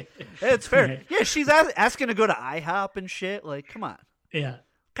 Right. It's fair. Right. Yeah, she's asking to go to IHOP and shit. Like, come on. Yeah.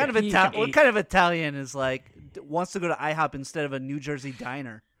 Kind Yeah, of he Italian. What ate. kind of Italian is like wants to go to IHOP instead of a New Jersey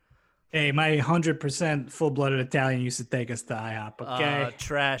diner? Hey, my 100% full-blooded Italian used to take us to IHOP. Okay.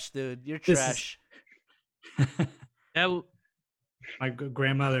 Trash, dude. You're This is- trash. My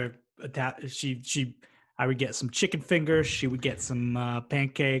grandmother, I would get some chicken fingers. She would get some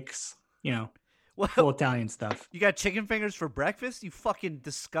pancakes. You know, full Well, Italian stuff. you got chicken fingers for breakfast? You fucking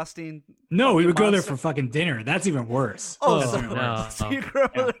disgusting. No, we fucking would go there monster. for fucking dinner. That's even worse. Oh, That's so, even no. worse. so your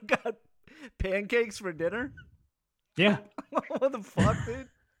grandmother got pancakes for dinner? Yeah. What the fuck, dude?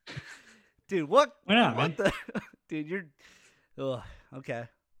 Dude, what? Why not, What the? Dude, you're. Ugh, okay.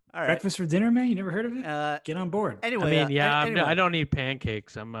 All right. Breakfast for dinner, man. You never heard of it? Get on board. Anyway, I mean, yeah, anyway. I don't eat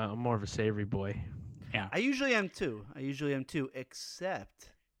pancakes. I'm more of a savory boy. I usually am too.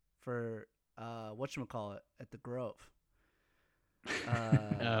 Except for whatchamacallit at the Grove.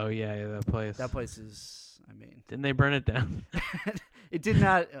 Oh yeah, that place. That place is. I mean, Didn't they burn it down? it did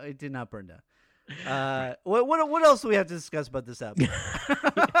not. It did not burn down. What else do we have to discuss about this episode?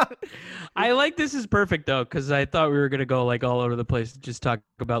 I like this is perfect though, because I thought we were gonna go like all over the place, just talk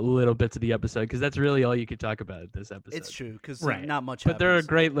about little bits of the episode, because that's really all you could talk about this episode. It's true because Right. not much. But they're a happens.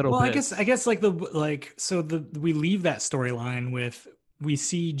 great little. Well, bits. I guess like we leave that storyline with we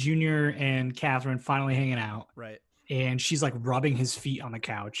see Junior and Catherine finally hanging out, right. and she's like rubbing his feet on the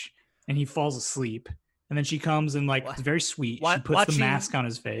couch, and he falls asleep, and then she comes and like Wa- it's very sweet. wa- She puts watching- the mask on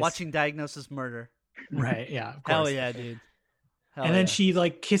his face. Watching Diagnosis Murder. Right? Yeah. Of course. Hell yeah, dude. Hell And then yeah. she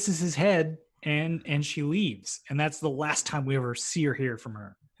like kisses his head, and she leaves, and that's the last time we ever see or hear from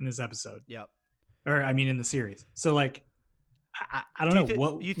her in this episode, Yep. or I mean in the series. So like, I don't Do know you,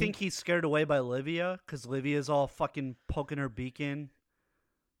 what you think he's scared away by Livia because Livia's all fucking poking her beak in?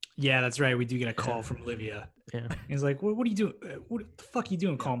 Yeah, that's right. We do get a call from Livia. Yeah. He's like, "What are you doing? What the fuck are you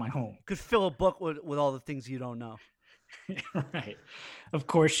doing? Calling my home?" Could fill a book with all the things you don't know. Right. Of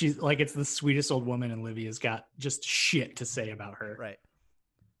course, she's like, it's the sweetest old woman, and Livia's got just shit to say about her. Right.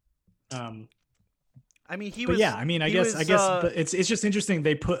 I mean, he but was. yeah, I mean, I he guess, was, but it's just interesting.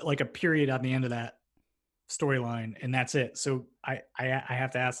 They put like a period on the end of that storyline, and that's it. So I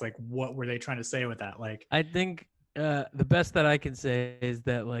have to ask, like, what were they trying to say with that? Like, I think the best that I can say is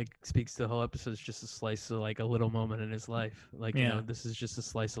that like speaks to the whole episode is just a slice of like a little moment in his life. Like you Yeah. know, this is just a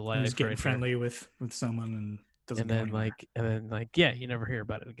slice of I'm life. just getting right here. friendly with someone and doesn't. And go then anywhere. like yeah, you never hear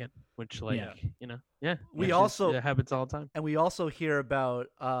about it again. Which like Yeah. you know yeah. We it's just- also- it happens all the time. And we also hear about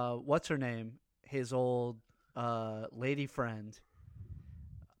what's her name, his old lady friend.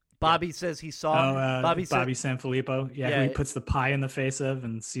 Bobby says he saw. Bobby said. Sanfilippo. Yeah, who Yeah. he puts the pie in the face of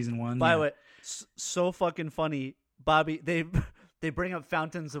in season 1. By yeah. the way, so fucking funny. Bobby, they bring up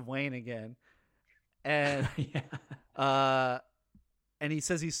Fountains of Wayne again, and yeah. and he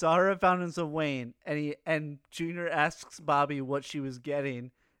says he saw her at Fountains of Wayne, and Junior asks Bobby what she was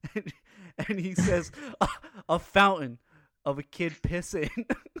getting, and he says a fountain of a kid pissing.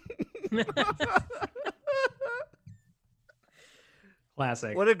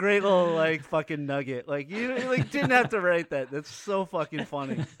 Classic. What a great little like fucking nugget! Like you like didn't have to write that. That's so fucking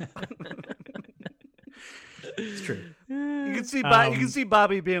funny. It's true. You can see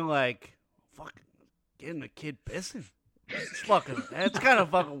Bobby being like, "Fucking getting a kid pissing. That's kind of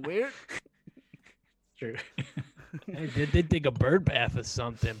fucking weird." True. Hey, they take a bird bath or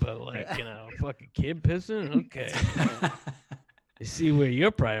something, but like you know, fucking kid pissing. Okay. You see where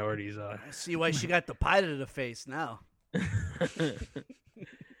your priorities are. I see why she got the pie to the face now.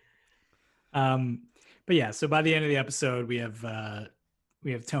 But yeah, so by the end of the episode, we have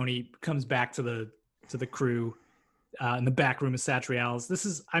Tony comes back to the crew in the back room of Satrial's. This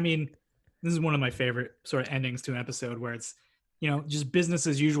is one of my favorite sort of endings to an episode where it's, just business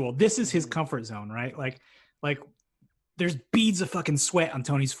as usual. This is his comfort zone, right? Like there's beads of fucking sweat on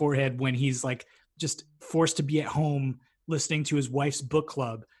Tony's forehead when he's like just forced to be at home listening to his wife's book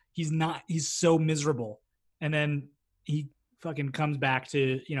club. He's so miserable. And then he fucking comes back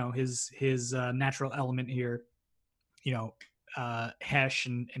to, his natural element here, Hesh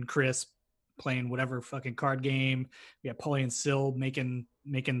and Chris playing whatever fucking card game. We got Paulie and Syl making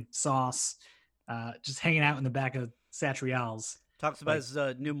sauce, just hanging out in the back of Satrial's. Talks about his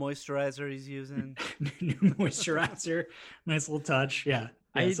new moisturizer he's using. New moisturizer. Nice little touch. Yeah.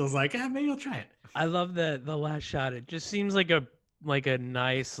 So I was like, maybe I'll try it. I love the last shot. It just seems like a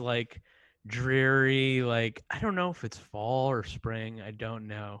nice, dreary, I don't know if it's fall or spring. I don't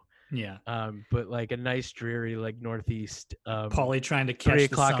know. Yeah. But a nice dreary, northeast. Paulie trying to catch 3 the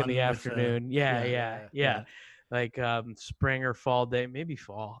o'clock sun in the afternoon. Yeah. Spring or fall day, maybe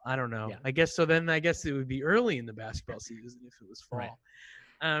fall. I don't know. Yeah. I guess so. Then I guess it would be early in the basketball season if it was fall. Right.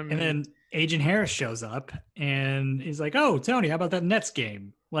 And then Agent Harris shows up and he's like, "Oh, Tony, how about that Nets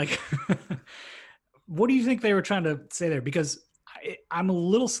game?" What do you think they were trying to say there? Because I'm a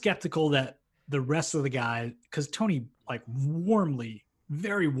little skeptical that the rest of the guys, because Tony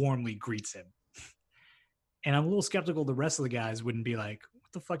very warmly greets him, and I'm a little skeptical the rest of the guys wouldn't be like,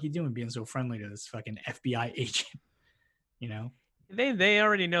 "What the fuck are you doing being so friendly to this fucking FBI agent?" They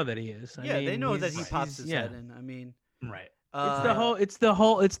already know that he is. They know that he pops his head in. Right. It's the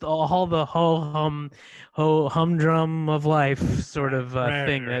whole humdrum of life sort of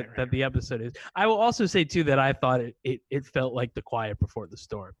thing that the episode is. I will also say too that I thought it felt like The Quiet Before the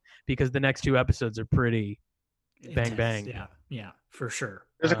Storm, because the next 2 episodes are pretty bang bang. Yeah, for sure.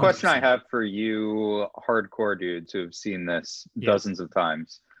 There's a question I have for you hardcore dudes who have seen this dozens of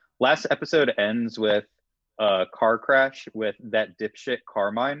times. Last episode ends with a car crash with that dipshit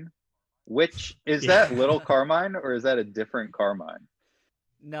Carmine. Which is that little Carmine, or is that a different Carmine?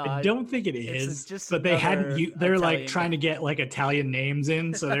 No, I don't think it is. But they hadn't. They're Italian trying to get Italian names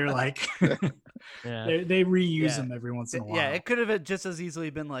in, so they're they reuse them every once in a while. Yeah, it could have just as easily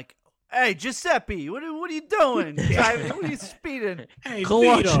been like, "Hey, Giuseppe, what are you doing? What are you speeding?" Hey,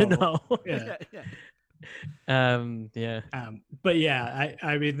 Vito. Yeah. But yeah,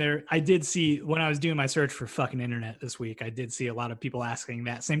 I did see when I was doing my search for fucking internet this week, I did see a lot of people asking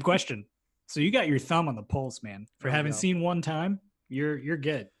that same question. So you got your thumb on the pulse, man. For having seen one time, you're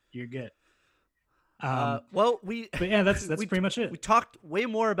good. You're good. But yeah, that's pretty much it. We talked way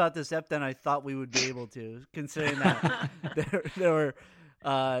more about this ep than I thought we would be able to, considering that there were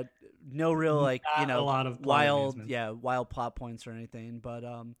no real a lot of wild plot points or anything. But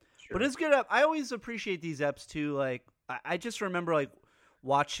but it's good. I always appreciate these eps too. I just remember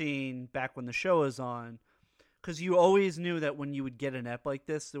watching back when the show was on, because you always knew that when you would get an ep like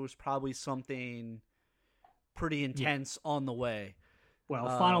this, there was probably something pretty intense on the way.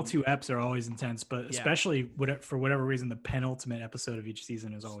 Well, final 2 eps are always intense, but especially for whatever reason, the penultimate episode of each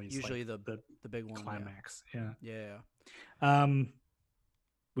season is always usually the big one, climax. Yeah.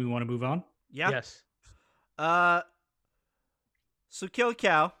 We want to move on. Yeah. Yes. So Kill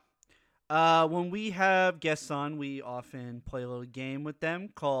Cow. When we have guests on, we often play a little game with them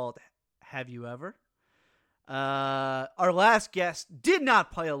called Have You Ever? Our last guest did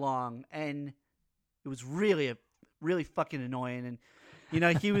not play along, and it was really fucking annoying. And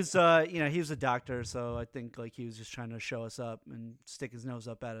he was he was a doctor, so I think he was just trying to show us up and stick his nose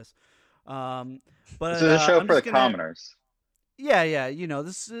up at us. But this is a show for the commoners. Yeah.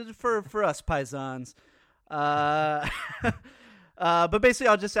 This is for us paisans. But basically,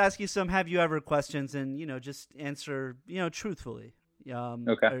 I'll just ask you some "Have you ever" questions, and just answer truthfully.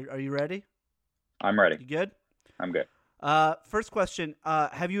 Okay. Are you ready? I'm ready. You good? I'm good. First question: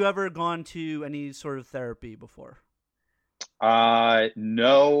 have you ever gone to any sort of therapy before?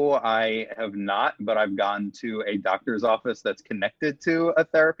 No, I have not. But I've gone to a doctor's office that's connected to a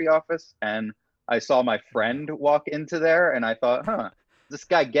therapy office, and I saw my friend walk into there, and I thought, "Huh, is this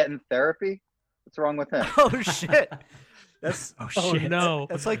guy getting therapy? What's wrong with him?" Oh shit! That's shit. No.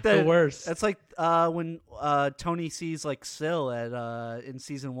 That's like the worst. That's like when Tony sees Syl at in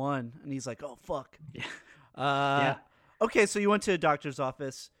season 1, and he's like, "Oh fuck." Yeah. Okay, so you went to a doctor's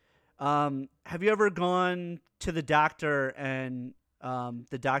office. Have you ever gone to the doctor and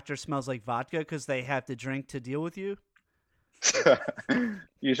the doctor smells like vodka because they have to drink to deal with you?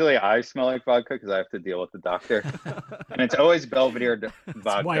 Usually I smell like vodka because I have to deal with the doctor. And it's always Belvedere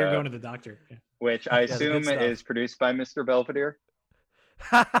That's why you're going vodka, to the doctor. Yeah. which I the good assume stuff. is produced by Mr. Belvedere.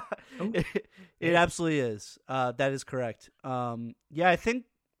 It absolutely is. That is correct. Yeah, I think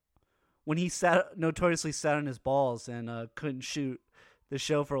when he notoriously sat on his balls and couldn't shoot the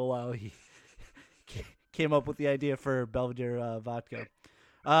show for a while, he came up with the idea for Belvedere vodka.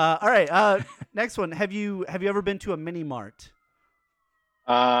 All right. Next one. Have you ever been to a mini mart?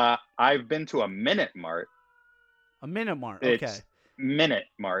 I've been to a Minute Mart. A Minute Mart. Okay. It's Minute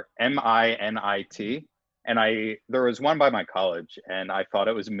Mart, MINIT. And there was one by my college, and I thought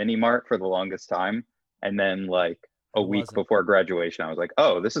it was Mini Mart for the longest time. And then like a week wasn't. before graduation, I was like,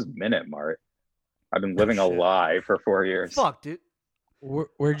 oh, this is Minute Mart. I've been living a shit. lie for 4 years. Fuck, dude.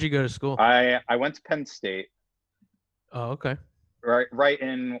 Where'd you go to school? I went to Penn State, Oh, okay. right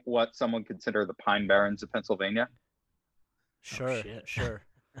in what someone consider the Pine Barrens of Pennsylvania. Sure, shit. sure.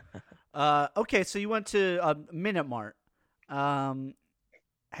 Okay, so you went to a Minute Mart.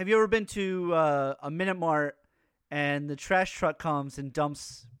 Have you ever been to a Minute Mart and the trash truck comes and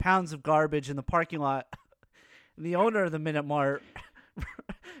dumps pounds of garbage in the parking lot? And the owner of the Minute Mart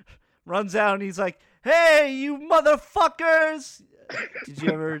runs out and he's like, "Hey, you motherfuckers!" Did you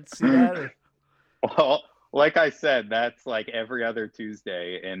ever see that? Or? Well, like I said, that's like every other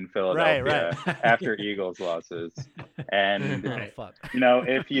Tuesday in Philadelphia Right. after Eagles losses. And Oh, fuck.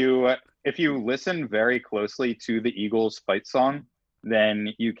 if you listen very closely to the Eagles fight song, then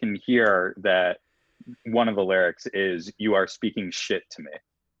you can hear that one of the lyrics is "You are speaking shit to me."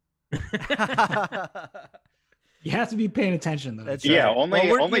 You have to be paying attention though. That's Yeah, right. only Well,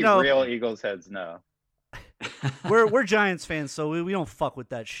 we're- only you know- real Eagles heads know. We're Giants fans, so we don't fuck with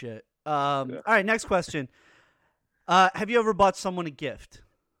that shit. All right, next question. Have you ever bought someone a gift?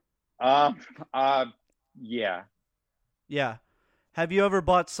 Yeah. Yeah. Have you ever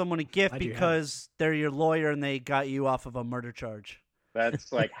bought someone a gift I do have. because they're your lawyer and they got you off of a murder charge?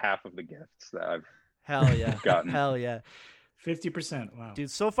 That's like half of the gifts that I've Hell yeah. gotten. Hell yeah. 50%. Wow. Dude,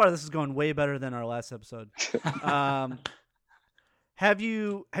 so far this is going way better than our last episode. Have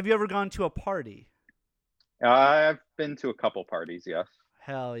you ever gone to a party? I've been to a couple parties, yes.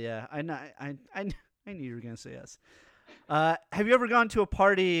 Hell yeah. I knew you were going to say yes. Have you ever gone to a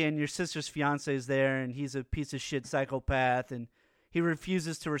party and your sister's fiance is there and he's a piece of shit psychopath and he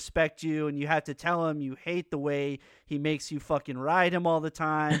refuses to respect you and you have to tell him you hate the way he makes you fucking ride him all the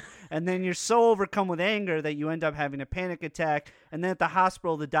time and then you're so overcome with anger that you end up having a panic attack and then at the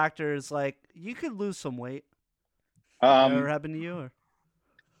hospital the doctor is like, you could lose some weight. Ever happened to you? Or?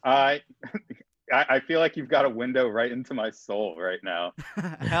 I feel like you've got a window right into my soul right now.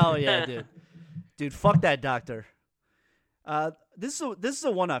 Hell yeah, dude. Dude, fuck that doctor. This is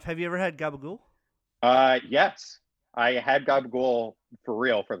a one-off. Have you ever had gabagool? Yes. I had gabagool for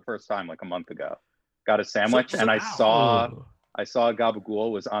real for the first time like a month ago. Got a sandwich and I saw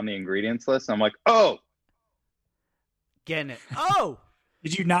gabagool was on the ingredients list. And I'm like, oh, Getting it. Oh,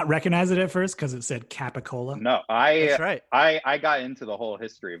 Did you not recognize it at first because it said Capicola? no, that's right. I got into the whole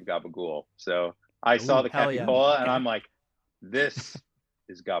history of gabagool. So I saw the hell yeah. Capicola and I'm like, this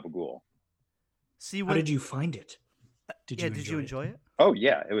is gabagool. See, How when, did you find it? Did you enjoy it? Oh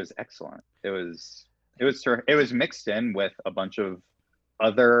yeah, it was excellent. It was mixed in with a bunch of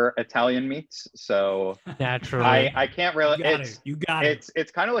other Italian meats. So Naturally. I can't really. You got it.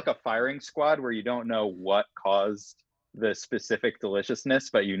 It's kind of like a firing squad where you don't know what caused the specific deliciousness,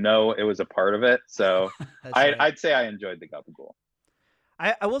 but you know it was a part of it. So That's right. I'd say I enjoyed the gabagool.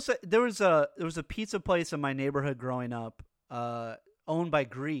 I will say there was a pizza place in my neighborhood growing up, owned by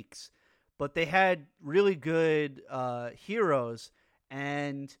Greeks, but they had really good heroes,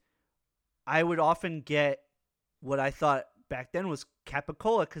 and I would often get what I thought back then was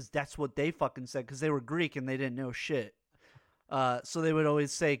capicola because that's what they fucking said because they were Greek and they didn't know shit. So they would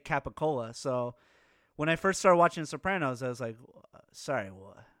always say capicola. So when I first started watching Sopranos, I was like, sorry,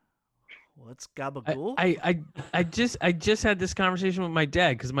 what's gabagool? I just had this conversation with my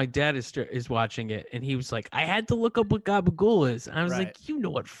dad because my dad is watching it and he was like, I had to look up what gabagool is. And I was Right. like, you know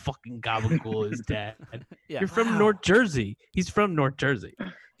what fucking gabagool is, Dad. Yeah. You're from Wow. North Jersey. He's from North Jersey.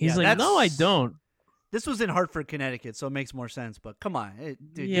 He's Yeah, like, no, I that's- don't. This was in Hartford, Connecticut, so it makes more sense. But come on,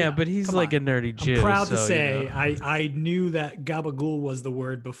 dude. Yeah, but he's come like on. a nerdy Jew. I'm proud to so, you say know. I knew that gabagool was the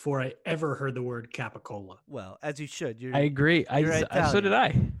word before I ever heard the word Capicola. Well, as you should. You're, I agree. You're So did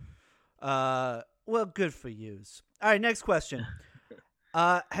I. well, good for yous. All right, next question.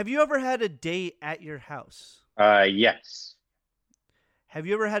 Have you ever had a date at your house? Yes. Have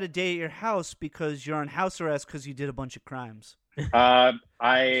you ever had a date at your house because you're on house arrest because you did a bunch of crimes?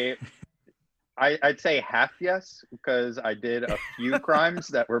 I I'd say half yes, because I did a few crimes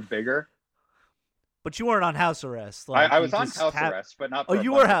that were bigger. But you weren't on house arrest. I you was on just house have- arrest, but not Oh, for a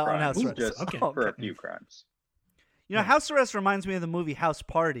you bunch were of on crimes, house arrest. just Okay. for a few crimes. You know, house arrest reminds me of the movie House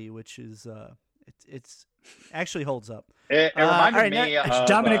Party, which is it's actually holds up. It all reminded right, me Which of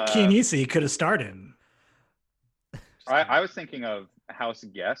Dominic Chianese could have starred in. I was thinking of House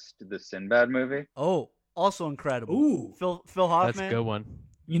Guest, the Sinbad movie. Oh, also incredible. Ooh, Phil Hoffman. That's a good one.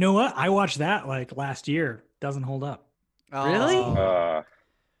 you know what? I watched that like last year. Doesn't hold up. Really? Oh,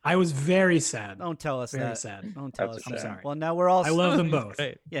 I was very sad. don't tell us Very that. sad. Don't tell That's us a that. shame. sorry. Well, now we're all. I love them both.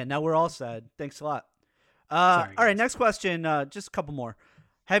 Great. Yeah, now we're all sad. Thanks a lot. Sorry, All right, guys. next question. Just a couple more.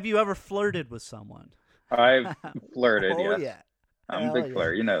 Have you ever flirted with someone? I've flirted, Oh yes. yeah. I'm a Hell big yeah.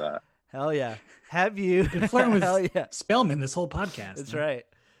 flirt, you know that. Hell yeah. Have you? Been flirting with Hell yeah. Spellman this whole podcast. That's man.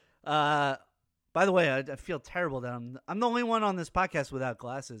 right. By the way, I feel terrible that I'm the only one on this podcast without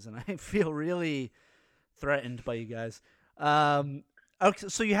glasses, and I feel really threatened by you guys. Okay,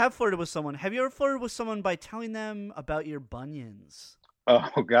 so you have flirted with someone. Have you ever flirted with someone by telling them about your bunions? Oh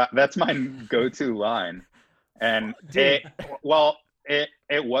god, that's my go-to line. And Dude. it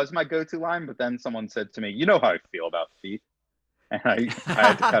was my go-to line, but then someone said to me, "You know how I feel about feet," and I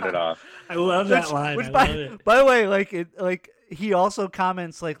had to cut it off. I love that line. I by, love it. by the way, like he also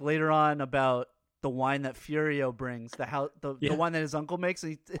comments like later on about the wine that Furio brings, the Yeah. wine that his uncle makes,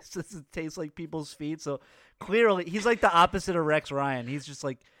 and it tastes like people's feet. So clearly, he's like the opposite of Rex Ryan. He's just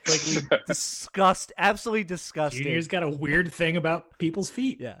like absolutely disgusted. Junior's got a weird thing about people's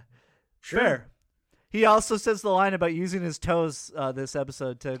feet. Yeah, Sure. fair. He also says the line about using his toes this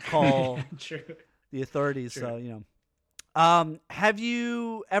episode to call True. the authorities. Sure. So you know, have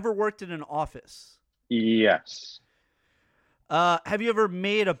you ever worked in an office? Yes. Have you ever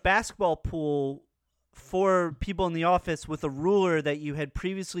made a basketball pool for people in the office with a ruler that you had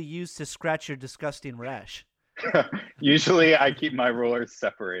previously used to scratch your disgusting rash? Usually I keep my rulers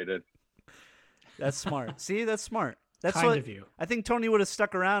separated. That's smart. See, that's smart. That's Kind what of you. I think Tony would have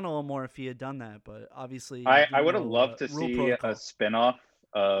stuck around a little more if he had done that, but obviously I would have loved to see a spin-off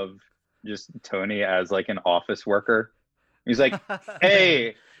of just Tony as like an office worker. He's like,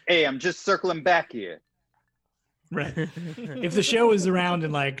 hey, I'm just circling back here. Right. If the show was around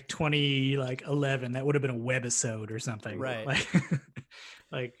in like 2011, that would have been a webisode or something. Right.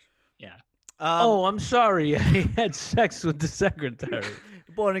 Like yeah. Oh, I'm sorry. I had sex with the secretary.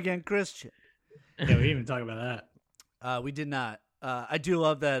 Born again Christian. Yeah, we didn't even talk about that. We did not. I do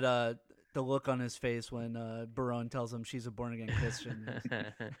love that the look on his face when Barone tells him she's a born again Christian.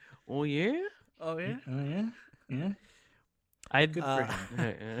 Oh yeah. Oh yeah. Oh yeah. Yeah. I Good for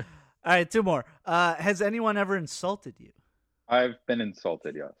him. All right, two more. Has anyone ever insulted you? I've been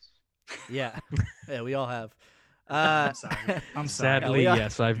insulted, yes. Yeah, yeah, we all have. I'm sorry. I'm sorry. Sadly, Yeah, we are-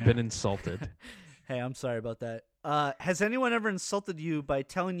 yes, I've been insulted. Hey, I'm sorry about that. Has anyone ever insulted you by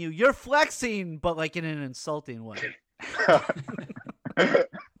telling you you're flexing, but like in an insulting way?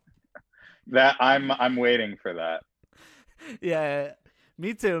 That I'm waiting for that. Yeah,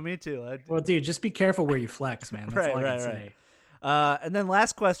 me too. Well, dude, just be careful where you flex, man. That's Right, all I right, can right. say. And then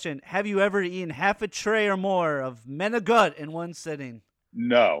last question: have you ever eaten half a tray or more of menegut in one sitting?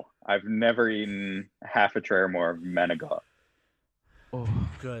 No, I've never eaten half a tray or more of Menegot. Oh,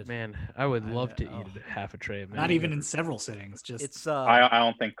 Good. man, I would love to oh. eat half a tray of Not Menegut. even in several sittings. Just It's I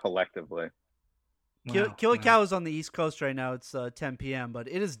don't think collectively. Kill wow. Cow is on the East Coast right now. It's 10 p.m., but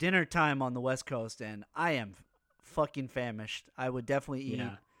it is dinner time on the West Coast, and I am fucking famished. I would definitely eat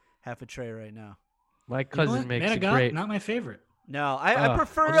Yeah. half a tray right now. My You know cousin what? makes Menegot, a great. not my favorite. No, I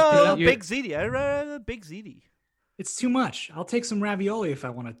prefer I'll just put it- Big Ziti. I rather Big Ziti. It's too much. I'll take some ravioli if I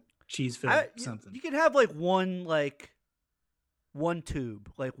want to cheese fill something. You could have like one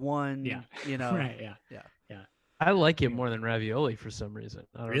tube, like one. Yeah. You know. Right, yeah. I like it more than ravioli for some reason.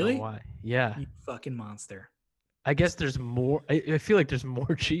 I don't Really? know why. Yeah, You fucking monster. I guess there's more. I feel like there's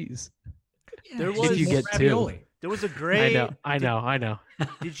more cheese. Yeah, There just was- If you more get two. ravioli. There was a great. I know.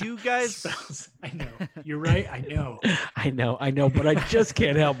 Did you guys? Spells. I know. You're right. I know. I know, but I just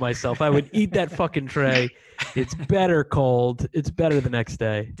can't help myself. I would eat that fucking tray. It's better cold. It's better the next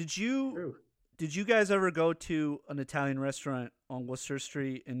day. Did you guys ever go to an Italian restaurant on Worcester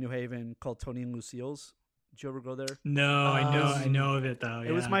Street in New Haven called Tony and Lucille's? Did you ever go there? No, I know of it though.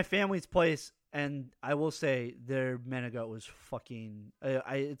 It was yeah. my family's place, and I will say their menegut was fucking.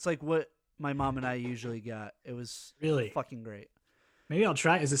 It's like what my mom and I usually got. It was Really? fucking great. Maybe I'll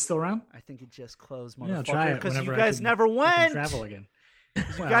try. Is it still around? I think it just closed, Yeah, I'll try motherfucker. it Because you whenever I guys can- never I can went. travel again. You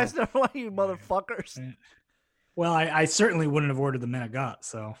guys never went, you motherfuckers. Well, I certainly wouldn't have ordered the Menegot,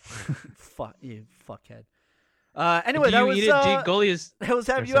 so Fuck you, fuckhead. Anyway, Do that you was eat it? Goalie is. that was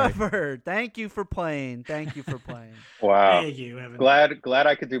Have Or You sorry. Ever? Thank you for playing. Thank you for playing. Wow. Thank you, Evan. Glad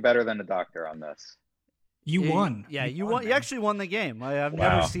I could do better than the doctor on this. You won. Yeah, you won. You man. actually won the game. I've Wow.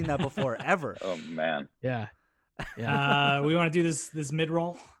 never seen that before, ever. Oh man. Yeah. Yeah. We want to do this mid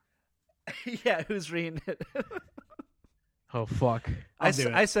roll. Yeah, who's reading it? Oh fuck. I'll do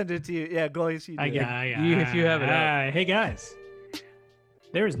it. I sent it to you. Yeah, Goalies, you do I it. got. If you have it up. Hey guys,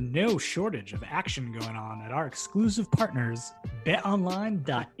 there is no shortage of action going on at our exclusive partners,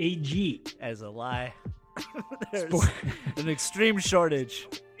 BetOnline.ag. As a lie. There's Sport- an extreme shortage.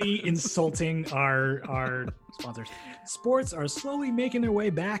 Insulting our sponsors. Sports are slowly making their way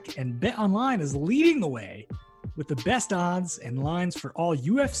back, and BetOnline is leading the way with the best odds and lines for all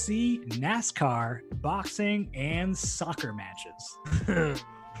UFC, NASCAR, boxing, and soccer matches.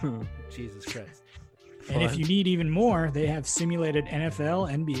 Jesus Christ. And if you need even more, they have simulated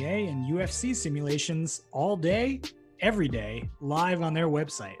NFL, NBA, and UFC simulations all day, every day, live on their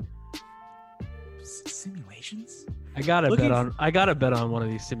website. Simulations? I gotta Looking bet on one of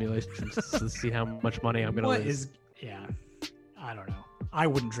these simulations to see how much money I'm gonna What lose. is? Yeah, I don't know. I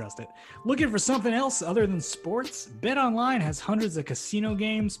wouldn't trust it. Looking for something else other than sports? BetOnline has hundreds of casino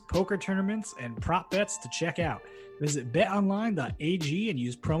games, poker tournaments, and prop bets to check out. Visit betonline.ag and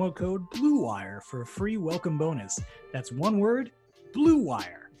use promo code BlueWire for a free welcome bonus. That's one word,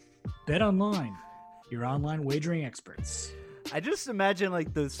 BlueWire. BetOnline, your online wagering experts. I just imagine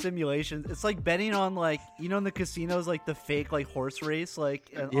like the simulations. It's like betting on like in the casinos, like the fake like horse race,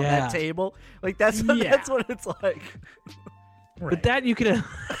 like on Yeah. that table. Like that's Yeah. that's what it's like. But that you can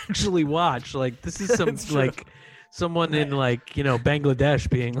actually watch. Like this is some That's true. like someone in like Bangladesh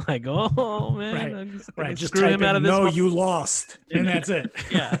being like, oh man, Right. I'm just gonna Right, just screw type him out of in, this. no, one." you lost, and that's it.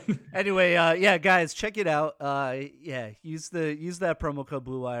 Yeah. Anyway, yeah, guys, check it out. Yeah, use that promo code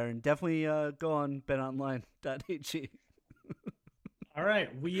BlueWire and definitely go on betonline.ag. All right,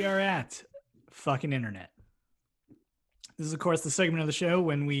 we are at fucking internet. This is, of course, the segment of the show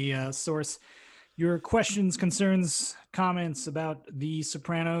when we source your questions, concerns, comments about The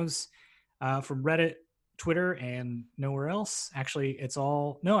Sopranos from Reddit, Twitter, and nowhere else. Actually, it's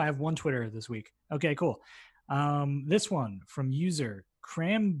all... No, I have one Twitter this week. Okay, cool. This one from user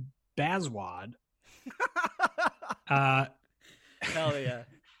Cram Bazwad. Hell yeah.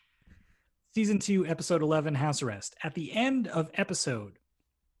 Season 2, episode 11, House Arrest. At the end of episode,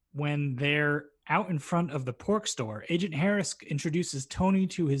 when they're out in front of the pork store, Agent Harris introduces Tony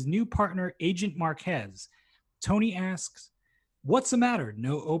to his new partner, Agent Marquez. Tony asks, "What's the matter?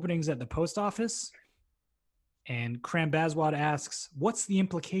 No openings at the post office?" And Krambazwad asks, "What's the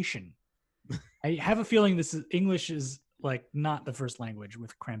implication?" I have a feeling English is like not the first language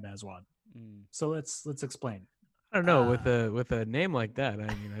with Krambazwad. So let's explain. I don't know with a name like that.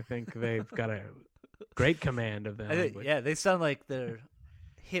 I mean, I think they've got a great command of that language. Yeah, they sound like they're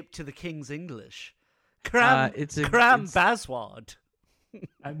hip to the King's English. It's Krambazwad.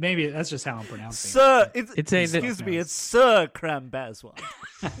 Maybe that's just how I'm pronouncing it. Sir, It's a- excuse me, it's Sir Krambazwad.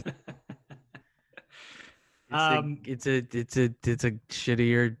 It's a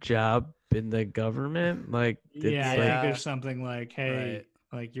shittier job in the government. Like it's Yeah, I like, think there's something like, hey, Right.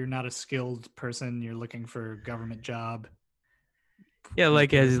 like you're not a skilled person, you're looking for a government job. yeah,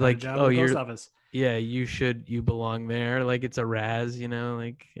 like as Find a like job oh at the post you're office. yeah you belong there. Like it's a Raz,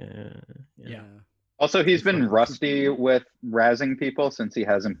 like Yeah. Also, he's been rusty with razzing people since he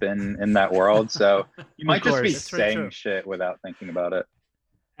hasn't been in that world, so you might just be course. That's very saying true. shit without thinking about it.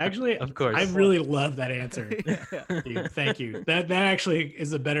 Actually, Of course. I really love that answer. Yeah. Dude, thank you. That actually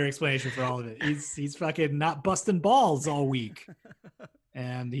is a better explanation for all of it. He's fucking not busting balls all week.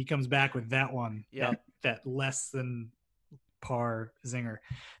 And he comes back with that one. Yeah. That less than par zinger.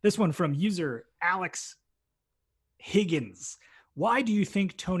 This one from user Alex Higgins. Why do you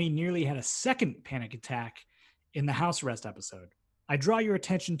think Tony nearly had a second panic attack in the house arrest episode? I draw your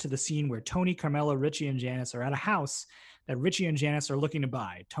attention to the scene where Tony, Carmela, Richie, and Janice are at a house that Richie and Janice are looking to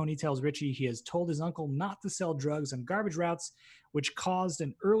buy. Tony tells Richie he has told his uncle not to sell drugs on garbage routes, which caused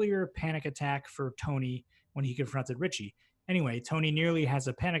an earlier panic attack for Tony when he confronted Richie. Anyway, Tony nearly has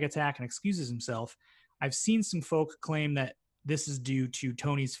a panic attack and excuses himself. I've seen some folk claim that this is due to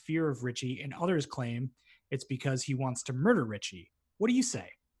Tony's fear of Richie, and others claim it's because he wants to murder Richie. What do you say?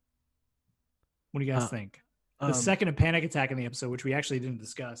 What do you guys think? The second panic attack in the episode, which we actually didn't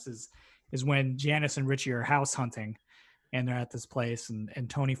discuss, is when Janice and Richie are house hunting, and they're at this place, and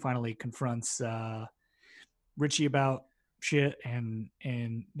Tony finally confronts Richie about shit and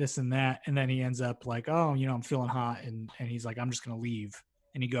this and that, and then he ends up like, oh, I'm feeling hot, and he's like, I'm just gonna leave,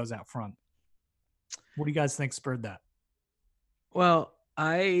 and he goes out front. What do you guys think spurred that? Well,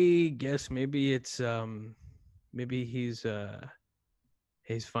 I guess maybe it's maybe he's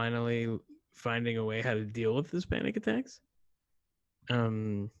finally finding a way how to deal with his panic attacks.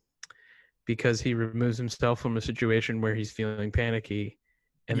 Because he removes himself from a situation where he's feeling panicky,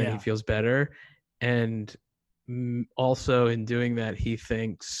 and then he feels better. And also in doing that, he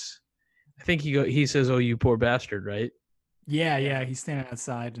says, "Oh, you poor bastard," right? Yeah. He's standing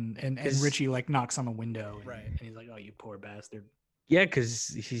outside, and Richie like knocks on the window, and he's like, "Oh, you poor bastard." Yeah, because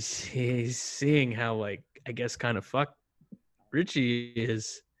he's seeing how, like, I guess kind of fucked Richie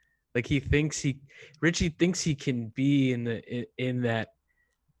is. Like, Richie thinks he can be in that,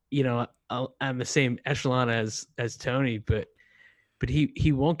 you know, on the same echelon as Tony, but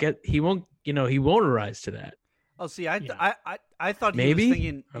he won't arise to that. Oh, see, I thought Maybe? he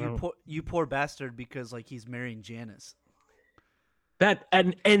was thinking you poor bastard because like he's marrying Janice. That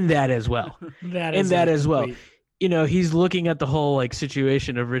and that as well. That as well. You know, he's looking at the whole like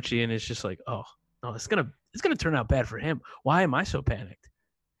situation of Richie, and it's just like, oh no, it's gonna turn out bad for him. Why am I so panicked?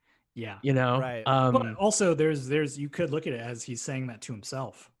 Yeah, you know, right. But also, there's you could look at it as he's saying that to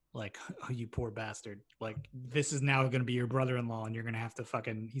himself, like, oh, you poor bastard. Like, this is now going to be your brother-in-law, and you're going to have to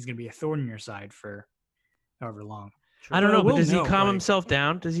he's going to be a thorn in your side for however long. I don't know, but does he calm himself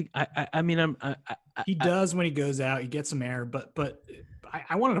down? Does he? I mean, he does when he goes out. He gets some air, but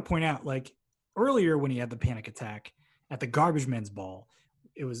I wanted to point out, like, earlier when he had the panic attack at the garbage men's ball,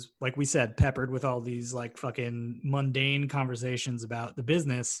 it was, like we said, peppered with all these like fucking mundane conversations about the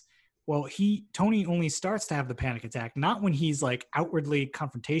business. Well, Tony only starts to have the panic attack, not when he's like outwardly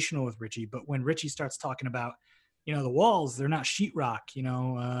confrontational with Richie, but when Richie starts talking about, you know, the walls, they're not sheetrock, you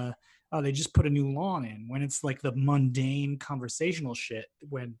know, oh, they just put a new lawn in. When it's like the mundane conversational shit,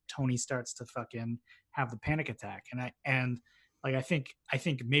 when Tony starts to fucking have the panic attack. And I think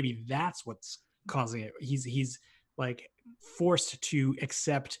maybe that's what's causing it. He's like forced to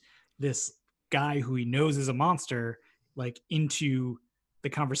accept this guy who he knows is a monster, like, into the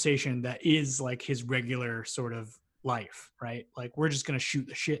conversation that is like his regular sort of life, right? Like, we're just going to shoot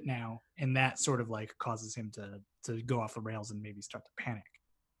the shit now. And that sort of like causes him to go off the rails and maybe start to panic.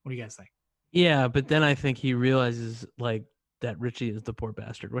 What do you guys think? Yeah, but then I think he realizes like that Richie is the poor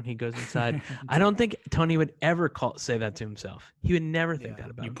bastard when he goes inside. I don't think Tony would ever say that to himself. He would never think that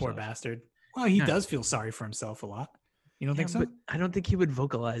about you himself. Poor bastard. Well, he does feel sorry for himself a lot. You don't think so? But I don't think he would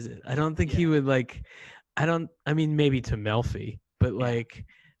vocalize it. I don't think he would like. I mean, maybe to Melfi, but like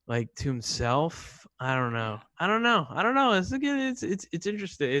to himself, I don't know. It's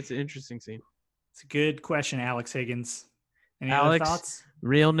interesting. It's an interesting scene. It's a good question, Alex Higgins. Any Alex, other thoughts?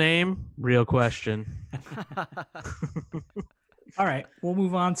 Real name, real question. All right, we'll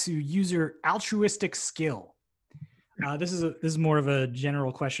move on to user altruistic skill. This is more of a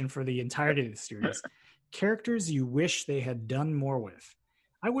general question for the entirety of the series. Characters you wish they had done more with.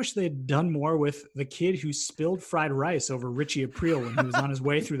 I wish they had done more with the kid who spilled fried rice over Richie Aprile when he was on his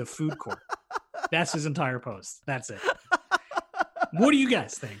way through the food court. That's his entire post. That's it. What do you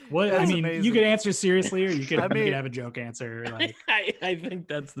guys think? Amazing. You could answer seriously, or you could have a joke answer. Like, I think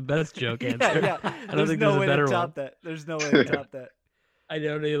that's the best joke answer. Yeah. I don't think there's a better one. There's no way to top that. I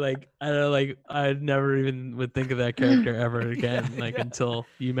never even would think of that character ever again, until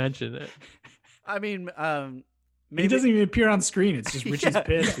you mentioned it. I mean, maybe he doesn't even appear on screen. It's just Richie's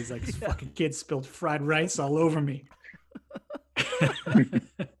pissed. He's like, this fucking kid spilled fried rice all over me.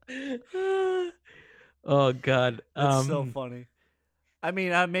 Oh God, that's so funny. I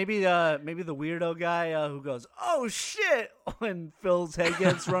mean, maybe the weirdo guy who goes, "Oh shit," when Phil's head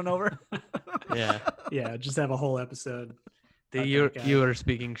gets run over. Yeah. Just have a whole episode. You are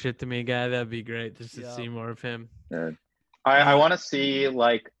speaking shit to me, guy. That'd be great just to see more of him. Yeah. I want to see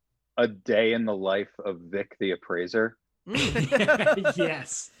like a day in the life of Vic the Appraiser.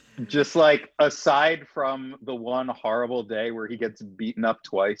 Yes. Just like, aside from the one horrible day where he gets beaten up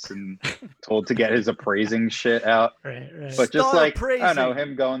twice and told to get his appraising shit out. Right. But just appraising. I don't know,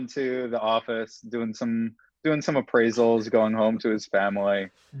 him going to the office, doing some appraisals, going home to his family.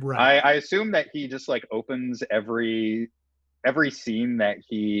 Right. I assume that he just like opens every scene that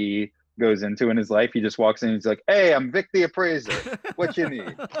he goes into in his life. He just walks in and he's like, "Hey, I'm Vic the Appraiser. What you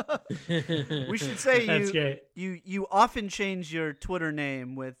need?" We should say you often change your Twitter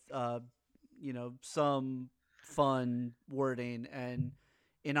name with some fun wording, and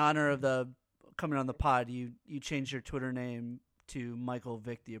in honor of the coming on the pod, you changed your Twitter name to Michael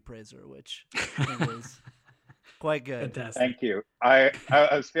Vic the Appraiser, which I think is quite good. Fantastic. Thank you. I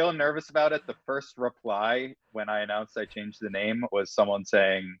was feeling nervous about it. The first reply when I announced I changed the name was someone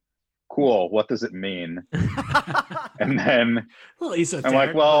saying, "Cool, what does it mean?" And then I'm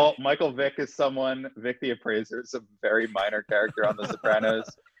like, well, Michael Vick is someone. Vic the Appraiser is a very minor character on The Sopranos.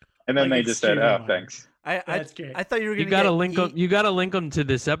 And then Like, they just said, extremely "Oh, minor. thanks." That's great. I thought you were You gonna gotta get link them. You gotta link them to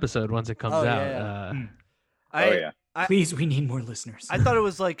this episode once it comes Oh, out. yeah, Oh yeah. Please, we need more listeners. I thought it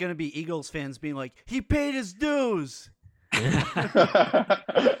was like gonna be Eagles fans being like, he paid his dues. It's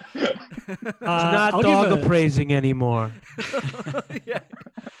not I'll dog give a- appraising anymore. Yeah.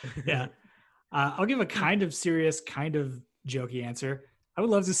 Yeah. I'll give a kind of serious, kind of jokey answer. I would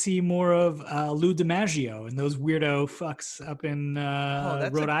love to see more of Lou DiMaggio and those weirdo fucks up in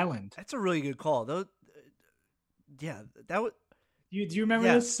that's Rhode Island. That's a really good call. Though, yeah, that would. Do you remember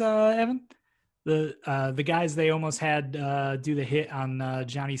Yeah. this, Evan? The guys they almost had do the hit on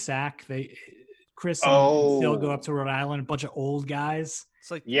Johnny Sack. Chris and Phil go up to Rhode Island, a bunch of old guys. It's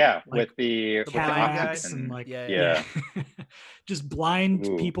like Yeah, Like with the Cadillacs oxygen. and like Yeah. just blind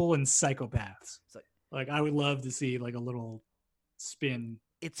Ooh. people and psychopaths. It's like- Like I would love to see like a little spin.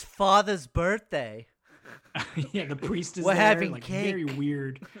 it's Father's birthday. Yeah, the priest is We're there, having like cake. very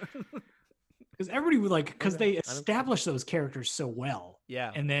weird. Because everybody would like because they I don't- established those characters so well,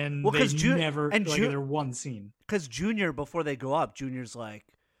 Yeah, and then Well, they 'cause never and like Ju- their one scene. because Junior before they go up, Junior's like,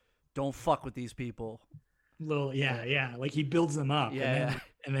 don't fuck with these people. Little yeah, like he builds them up, Yeah,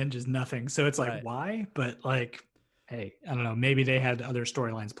 and then just nothing. So it's like Right. why? But like, hey, I don't know. Maybe they had other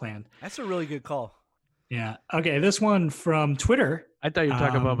storylines planned. That's a really good call. Yeah. Okay. This one from Twitter. I thought you were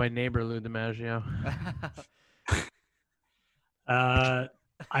talking about Um, my neighbor Lou DiMaggio.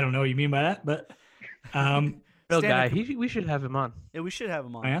 I don't know what you mean by that, but Real Stand-up guy. We should have him on. Yeah, we should have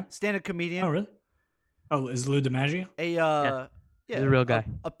him on. Oh, yeah? Stand-up comedian. oh really? Oh, is Lou DiMaggio? Yeah, He's a real guy.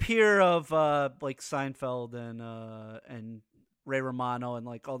 A peer of like Seinfeld and Ray Romano and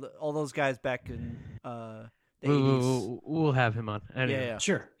like all those guys back in the 80s. We'll have him on. Anyway. Yeah.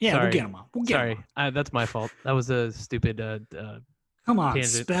 Sure. Yeah, Sorry. we'll get him on. We'll get Sorry, him on. that's my fault. That was a stupid. Come on,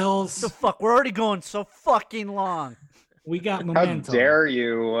 Tangent. spells. The fuck, we're already going so fucking long. We got How momentum. dare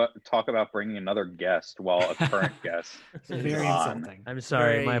you talk about bringing another guest while a current guest is Very on? insulting. I'm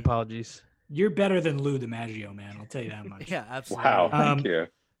sorry. My Very- apologies. You're better than Lou DiMaggio, man. I'll tell you that much. Yeah, absolutely. Wow, thank you.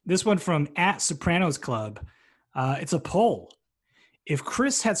 This one from @Sopranos Club. It's a poll. If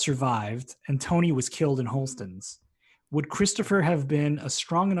Chris had survived and Tony was killed in Holston's, would Christopher have been a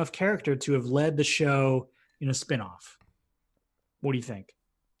strong enough character to have led the show in a spinoff? What do you think?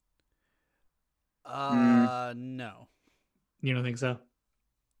 No. You don't think so?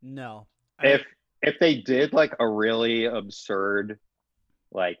 No. If they did like a really absurd,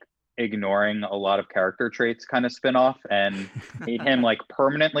 like ignoring a lot of character traits kind of spinoff and made him like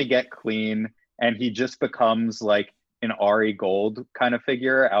permanently get clean and he just becomes like an Ari Gold kind of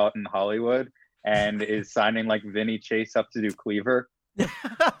figure out in Hollywood and is signing like Vinny Chase up to do Cleaver.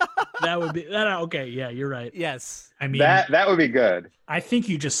 That would be that. Okay, yeah, you're right. Yes. I mean, That would be good. I think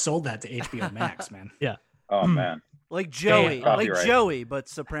you just sold that to HBO Max, man. Oh man. Like Joey. probably Like right. Joey, but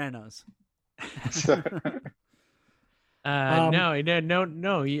Sopranos. So-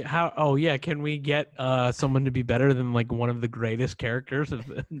 No. How? Oh, yeah. Can we get someone to be better than like one of the greatest characters of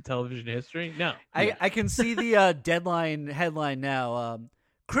television history? No. I can see the Deadline headline now.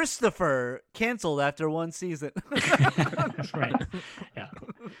 Christopher canceled after one season. Right. Yeah.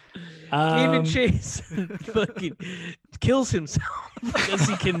 David Chase fucking kills himself because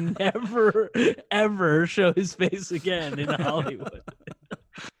he can never ever show his face again in Hollywood.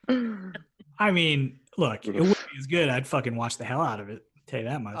 I mean, look, it would be as good. I'd fucking watch the hell out of it. Tell you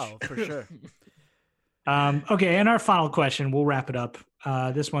that much. Oh, for sure. Okay, and our final question, we'll wrap it up.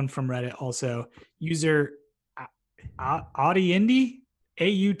 This one from Reddit also. User Audiendi,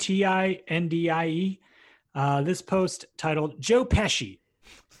 AUTINDIE. This post titled Joe Pesci.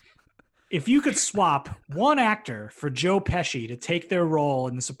 If you could swap one actor for Joe Pesci to take their role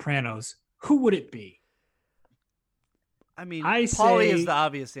in The Sopranos, who would it be? I mean, I Paulie say- is the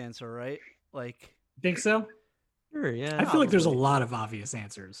obvious answer, right? Like, Think so? Sure, yeah. I feel like there's a Probably. lot of obvious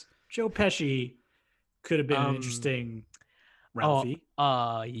answers. Joe Pesci could have been an interesting Ralphie.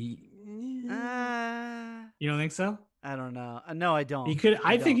 You don't think so? I don't know. No, I don't. He could.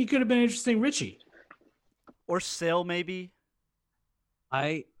 I think don't. he could have been an interesting Richie. Or Sale, maybe.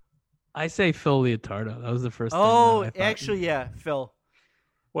 I say Phil Leotardo. That was the first. Oh, thing that I thought. actually, yeah, Phil.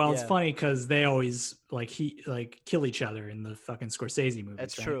 Well, it's Yeah. funny because they always kill each other in the fucking Scorsese movies.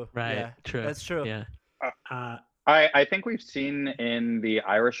 That's right? true. Right. Yeah, True. That's true. Yeah. I think we've seen in The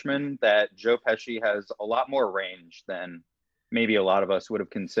Irishman that Joe Pesci has a lot more range than maybe a lot of us would have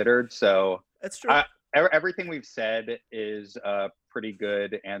considered. So That's true. everything we've said is a pretty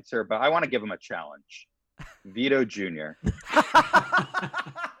good answer, but I want to give him a challenge. Vito Jr.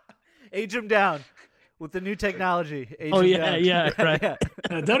 Age him down with the new technology. Age Oh, him yeah, down. yeah, right.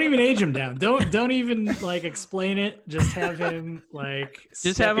 Don't even age him down. Don't even like explain it. Just have him like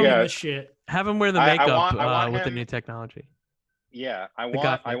Just step have him- in Yeah. the shit. Have him wear the I makeup want with the him- new technology. Yeah, I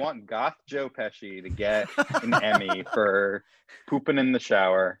goth want Goth Joe Pesci to get an Emmy for pooping in the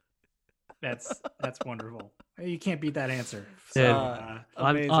shower. That's wonderful. You can't beat that answer. Dude. So,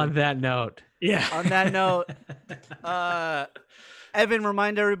 Amazing. On that note, yeah. On that note, Evan,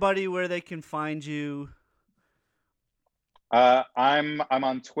 remind everybody where they can find you. I'm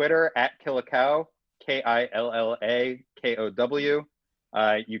on Twitter at Killacow, KILLAKOW.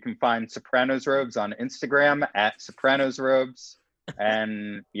 You can find Sopranos Robes on Instagram at Sopranos Robes,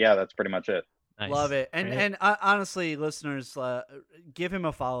 and yeah, that's pretty much it. nice. Love it. And Right. and honestly, listeners, give him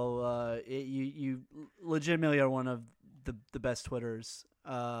a follow. You legitimately are one of the best Twitters.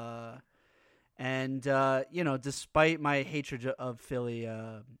 And despite my hatred of Philly,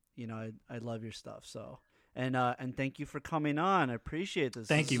 I love your stuff. So and thank you for coming on. I appreciate this.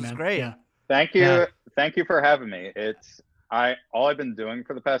 Thank This you, is man. Great. Yeah. Thank you, Yeah. thank you for having me. All I've been doing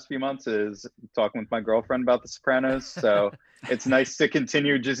for the past few months is talking with my girlfriend about The Sopranos, so it's nice to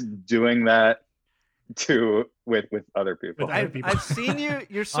continue just doing that with other people. With other I've, people. I've seen you.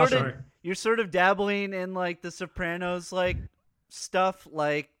 You're Oh, sort of sorry. you're sort of dabbling in like the Sopranos like stuff,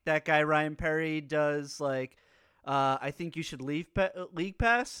 like that guy Ryan Perry does. Like, I think you should League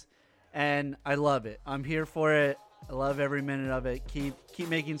Pass, and I love it. I'm here for it. I love every minute of it. Keep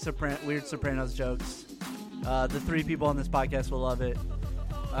making weird Sopranos jokes. The three people on this podcast will love it.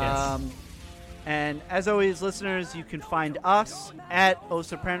 Yes. And as always, listeners, you can find us at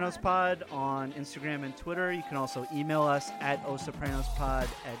OSopranosPod on Instagram and Twitter. You can also email us at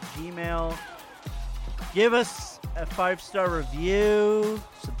osopranospod@gmail.com. Give us a 5-star review.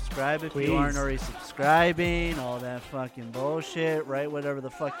 Subscribe if Please. you aren't already subscribing. All that fucking bullshit. Write whatever the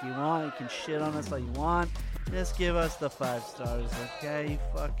fuck you want. You can shit on us all you want. Just give us the 5 stars, okay? You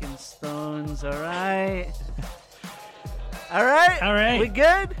fucking stones, all right? All right? All right. We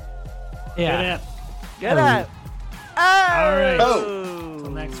good? Yeah. Get Oh. up. Oh. All right. Oh.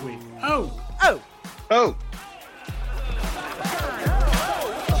 Till next week. Oh. Oh. Oh.